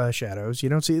shadows. You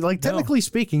don't see technically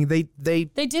speaking, they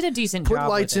did a decent put job.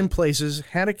 lights in places,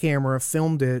 had a camera,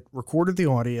 filmed it, recorded the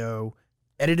audio,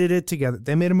 edited it together.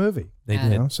 They made a movie. They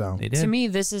did. You know, so they did. To me,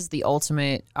 this is the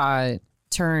ultimate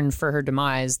turn for her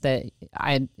demise. That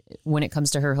when it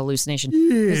comes to her hallucination,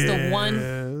 is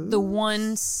the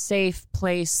one safe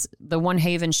place, the one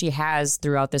haven she has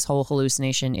throughout this whole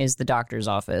hallucination is the doctor's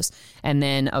office, and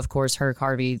then of course Herc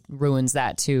Harvey ruins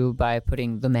that too by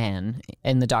putting the man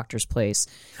in the doctor's place.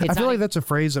 I feel like that's a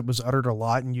phrase that was uttered a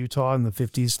lot in Utah in the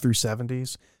 50s through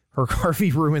 70s. Herc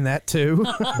Harvey ruined that too.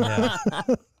 Yeah.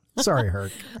 Sorry,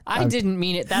 Herc. I didn't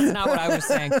mean it. That's not what I was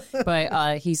saying.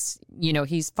 But he's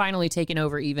finally taken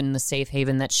over even the safe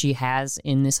haven that she has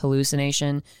in this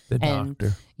hallucination. The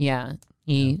doctor. Yeah,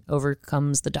 he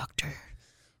overcomes the doctor.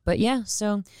 But yeah,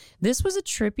 so this was a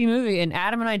trippy movie, and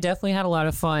Adam and I definitely had a lot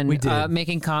of fun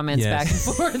making comments back and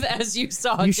forth as you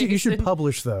saw. You should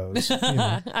publish those. You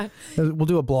know. We'll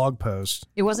do a blog post.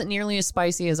 It wasn't nearly as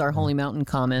spicy as our Holy Mountain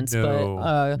comments,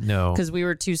 no, because we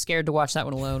were too scared to watch that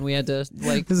one alone. We had to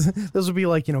Those would be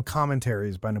like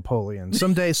commentaries by Napoleon.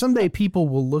 Someday people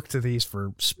will look to these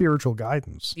for spiritual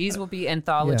guidance. These will be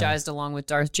anthologized along with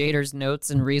Darth Jader's notes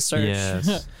and research.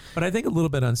 Yes, but I think a little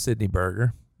bit on Sidney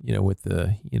Berger. With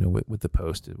the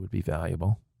Post, it would be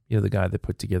valuable. The guy that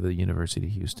put together the University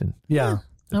of Houston. Yeah.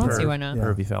 I don't see why not.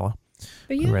 Pervy fellow.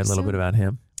 But I read a little bit about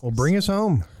him. Well, bring us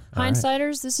home.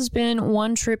 Hindsighters, this has been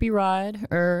one trippy ride,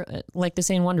 or like they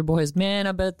say in Wonder Boys, man,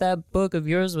 I bet that book of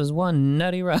yours was one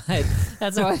nutty ride.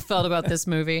 That's how I felt about this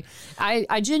movie.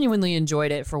 I genuinely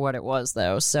enjoyed it for what it was,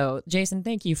 though. So, Jason,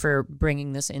 thank you for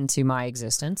bringing this into my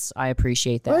existence. I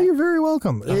appreciate that. Well, you're very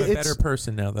welcome. I'm a better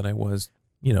person now than I was,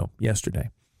 yesterday.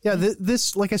 Yeah,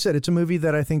 this, like I said, it's a movie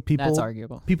that I think That's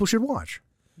arguable. People should watch.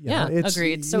 Yeah,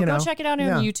 agreed. So go check it out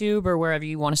on YouTube or wherever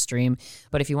you want to stream.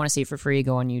 But if you want to see it for free,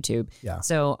 go on YouTube. Yeah.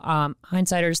 So,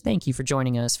 Hindsighters, thank you for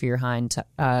joining us for your hind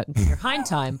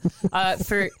time,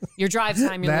 for your drive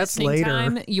time, your That's listening later.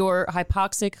 time, your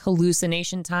hypoxic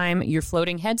hallucination time, your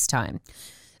floating heads time.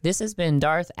 This has been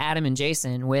Darth, Adam, and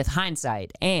Jason with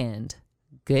Hindsight, and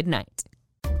good night.